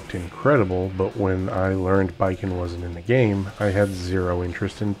Zerd looked incredible, but when I learned bikin' wasn't in the game, I had zero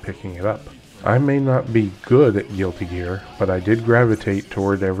interest in picking it up. I may not be good at Guilty Gear, but I did gravitate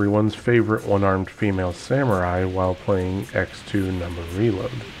toward everyone's favorite one-armed female samurai while playing X2 Number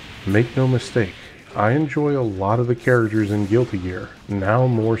Reload. Make no mistake, I enjoy a lot of the characters in Guilty Gear, now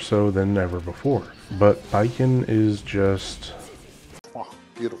more so than ever before. But Bikin is just... oh,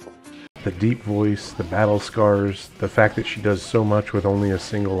 beautiful. The deep voice, the battle scars, the fact that she does so much with only a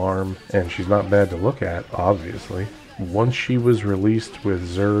single arm, and she's not bad to look at, obviously. Once she was released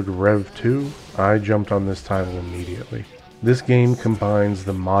with Zerd Rev 2, I jumped on this title immediately. This game combines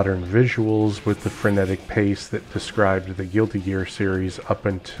the modern visuals with the frenetic pace that described the Guilty Gear series up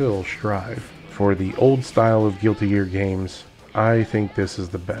until Strive. For the old style of Guilty Gear games, I think this is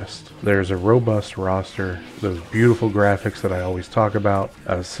the best. There's a robust roster, those beautiful graphics that I always talk about,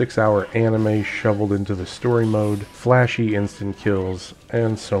 a 6-hour anime shoveled into the story mode, flashy instant kills,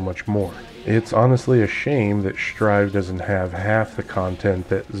 and so much more. It's honestly a shame that Strive doesn't have half the content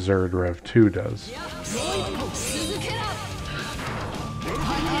that Zerd Rev 2 does.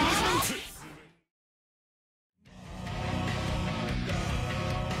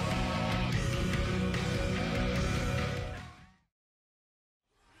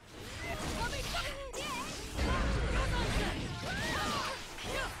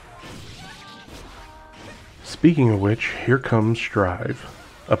 Speaking of which, here comes Strive.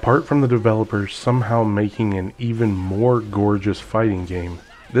 Apart from the developers somehow making an even more gorgeous fighting game,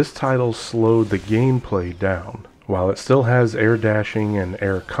 this title slowed the gameplay down. While it still has air dashing and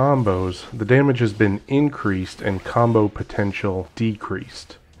air combos, the damage has been increased and combo potential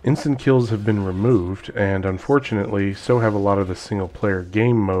decreased. Instant kills have been removed, and unfortunately, so have a lot of the single-player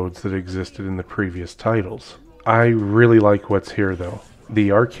game modes that existed in the previous titles. I really like what's here though.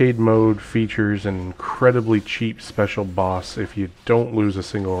 The arcade mode features an incredibly cheap special boss if you don't lose a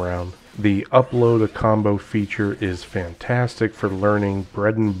single round. The upload a combo feature is fantastic for learning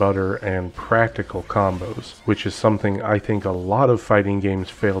bread and butter and practical combos, which is something I think a lot of fighting games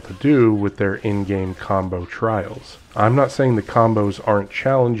fail to do with their in-game combo trials. I'm not saying the combos aren't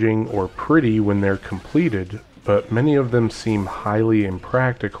challenging or pretty when they're completed, but many of them seem highly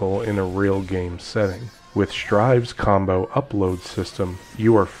impractical in a real game setting. With Strive's combo upload system,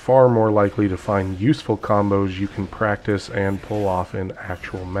 you are far more likely to find useful combos you can practice and pull off in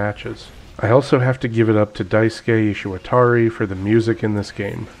actual matches. I also have to give it up to Daisuke Ishiwatari for the music in this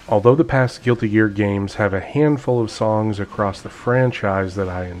game. Although the past Guilty Gear games have a handful of songs across the franchise that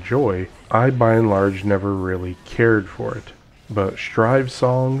I enjoy, I by and large never really cared for it. but Strive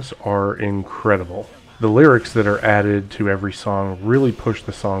songs are incredible. The lyrics that are added to every song really push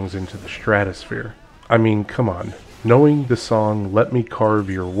the songs into the stratosphere. I mean, come on. Knowing the song Let Me Carve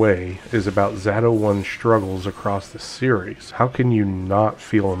Your Way is about Zato 1's struggles across the series, how can you not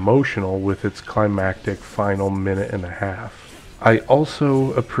feel emotional with its climactic final minute and a half? I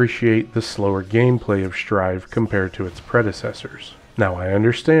also appreciate the slower gameplay of Strive compared to its predecessors. Now, I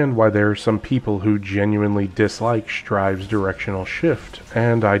understand why there are some people who genuinely dislike Strive's directional shift,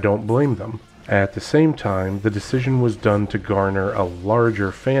 and I don't blame them. At the same time, the decision was done to garner a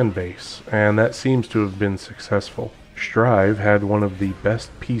larger fan base, and that seems to have been successful. Strive had one of the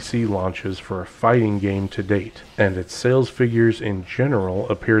best PC launches for a fighting game to date, and its sales figures in general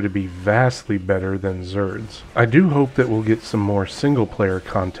appear to be vastly better than Zerd's. I do hope that we'll get some more single-player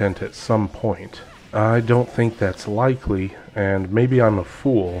content at some point. I don't think that's likely, and maybe I'm a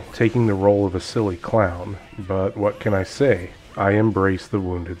fool taking the role of a silly clown, but what can I say? I embrace the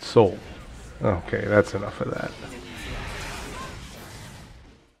wounded soul. Okay, that's enough of that.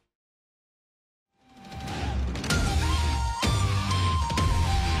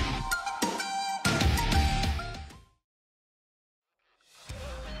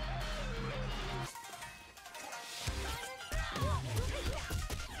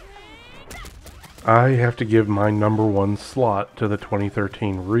 I have to give my #1 slot to the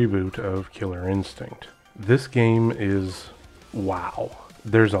 2013 reboot of Killer Instinct. This game is wow.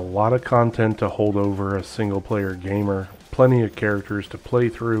 There's a lot of content to hold over a single-player gamer, plenty of characters to play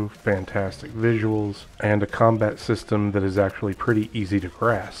through, fantastic visuals, and a combat system that is actually pretty easy to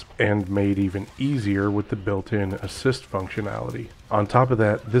grasp, and made even easier with the built-in assist functionality. On top of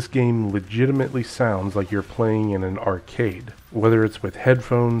that, this game legitimately sounds like you're playing in an arcade. Whether it's with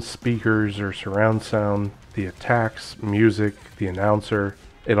headphones, speakers, or surround sound, the attacks, music, the announcer,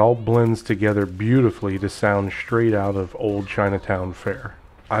 it all blends together beautifully to sound straight out of old Chinatown fare.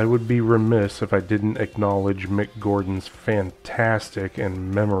 I would be remiss if I didn't acknowledge Mick Gordon's fantastic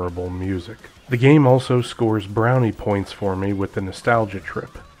and memorable music. The game also scores brownie points for me with the nostalgia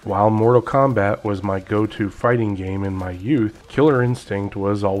trip. While Mortal Kombat was my go-to fighting game in my youth, Killer Instinct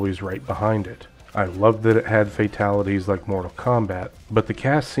was always right behind it. I loved that it had fatalities like Mortal Kombat, but the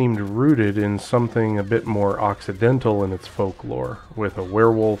cast seemed rooted in something a bit more occidental in its folklore, with a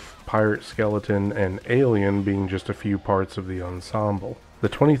werewolf, pirate skeleton, and alien being just a few parts of the ensemble. The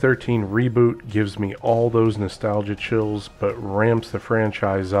 2013 reboot gives me all those nostalgia chills, but ramps the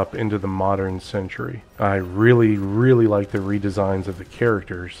franchise up into the modern century. I really like the redesigns of the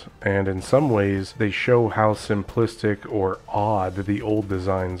characters, and in some ways, they show how simplistic or odd the old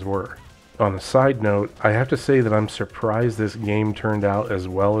designs were. On a side note, I have to say that I'm surprised this game turned out as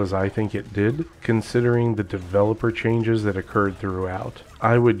well as I think it did, considering the developer changes that occurred throughout.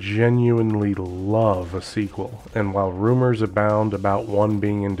 I would genuinely love a sequel, and while rumors abound about one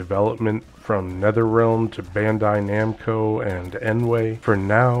being in development from NetherRealm to Bandai Namco and Enway, for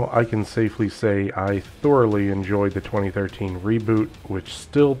now I can safely say I thoroughly enjoyed the 2013 reboot, which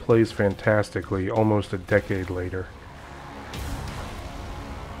still plays fantastically almost a decade later.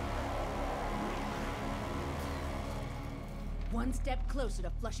 One step closer to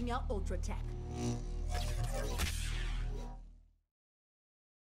flushing out Ultra Tech.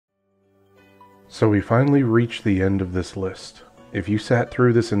 So we finally reached the end of this list. If you sat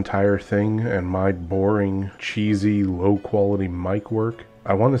through this entire thing and my boring, cheesy, low-quality mic work,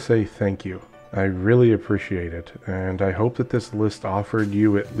 I want to say thank you. I really appreciate it, and I hope that this list offered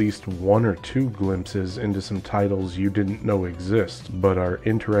you at least 1 or 2 glimpses into some titles you didn't know exist, but are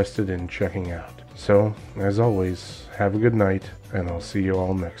interested in checking out. So, as always, have a good night, and I'll see you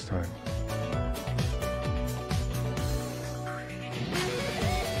all next time.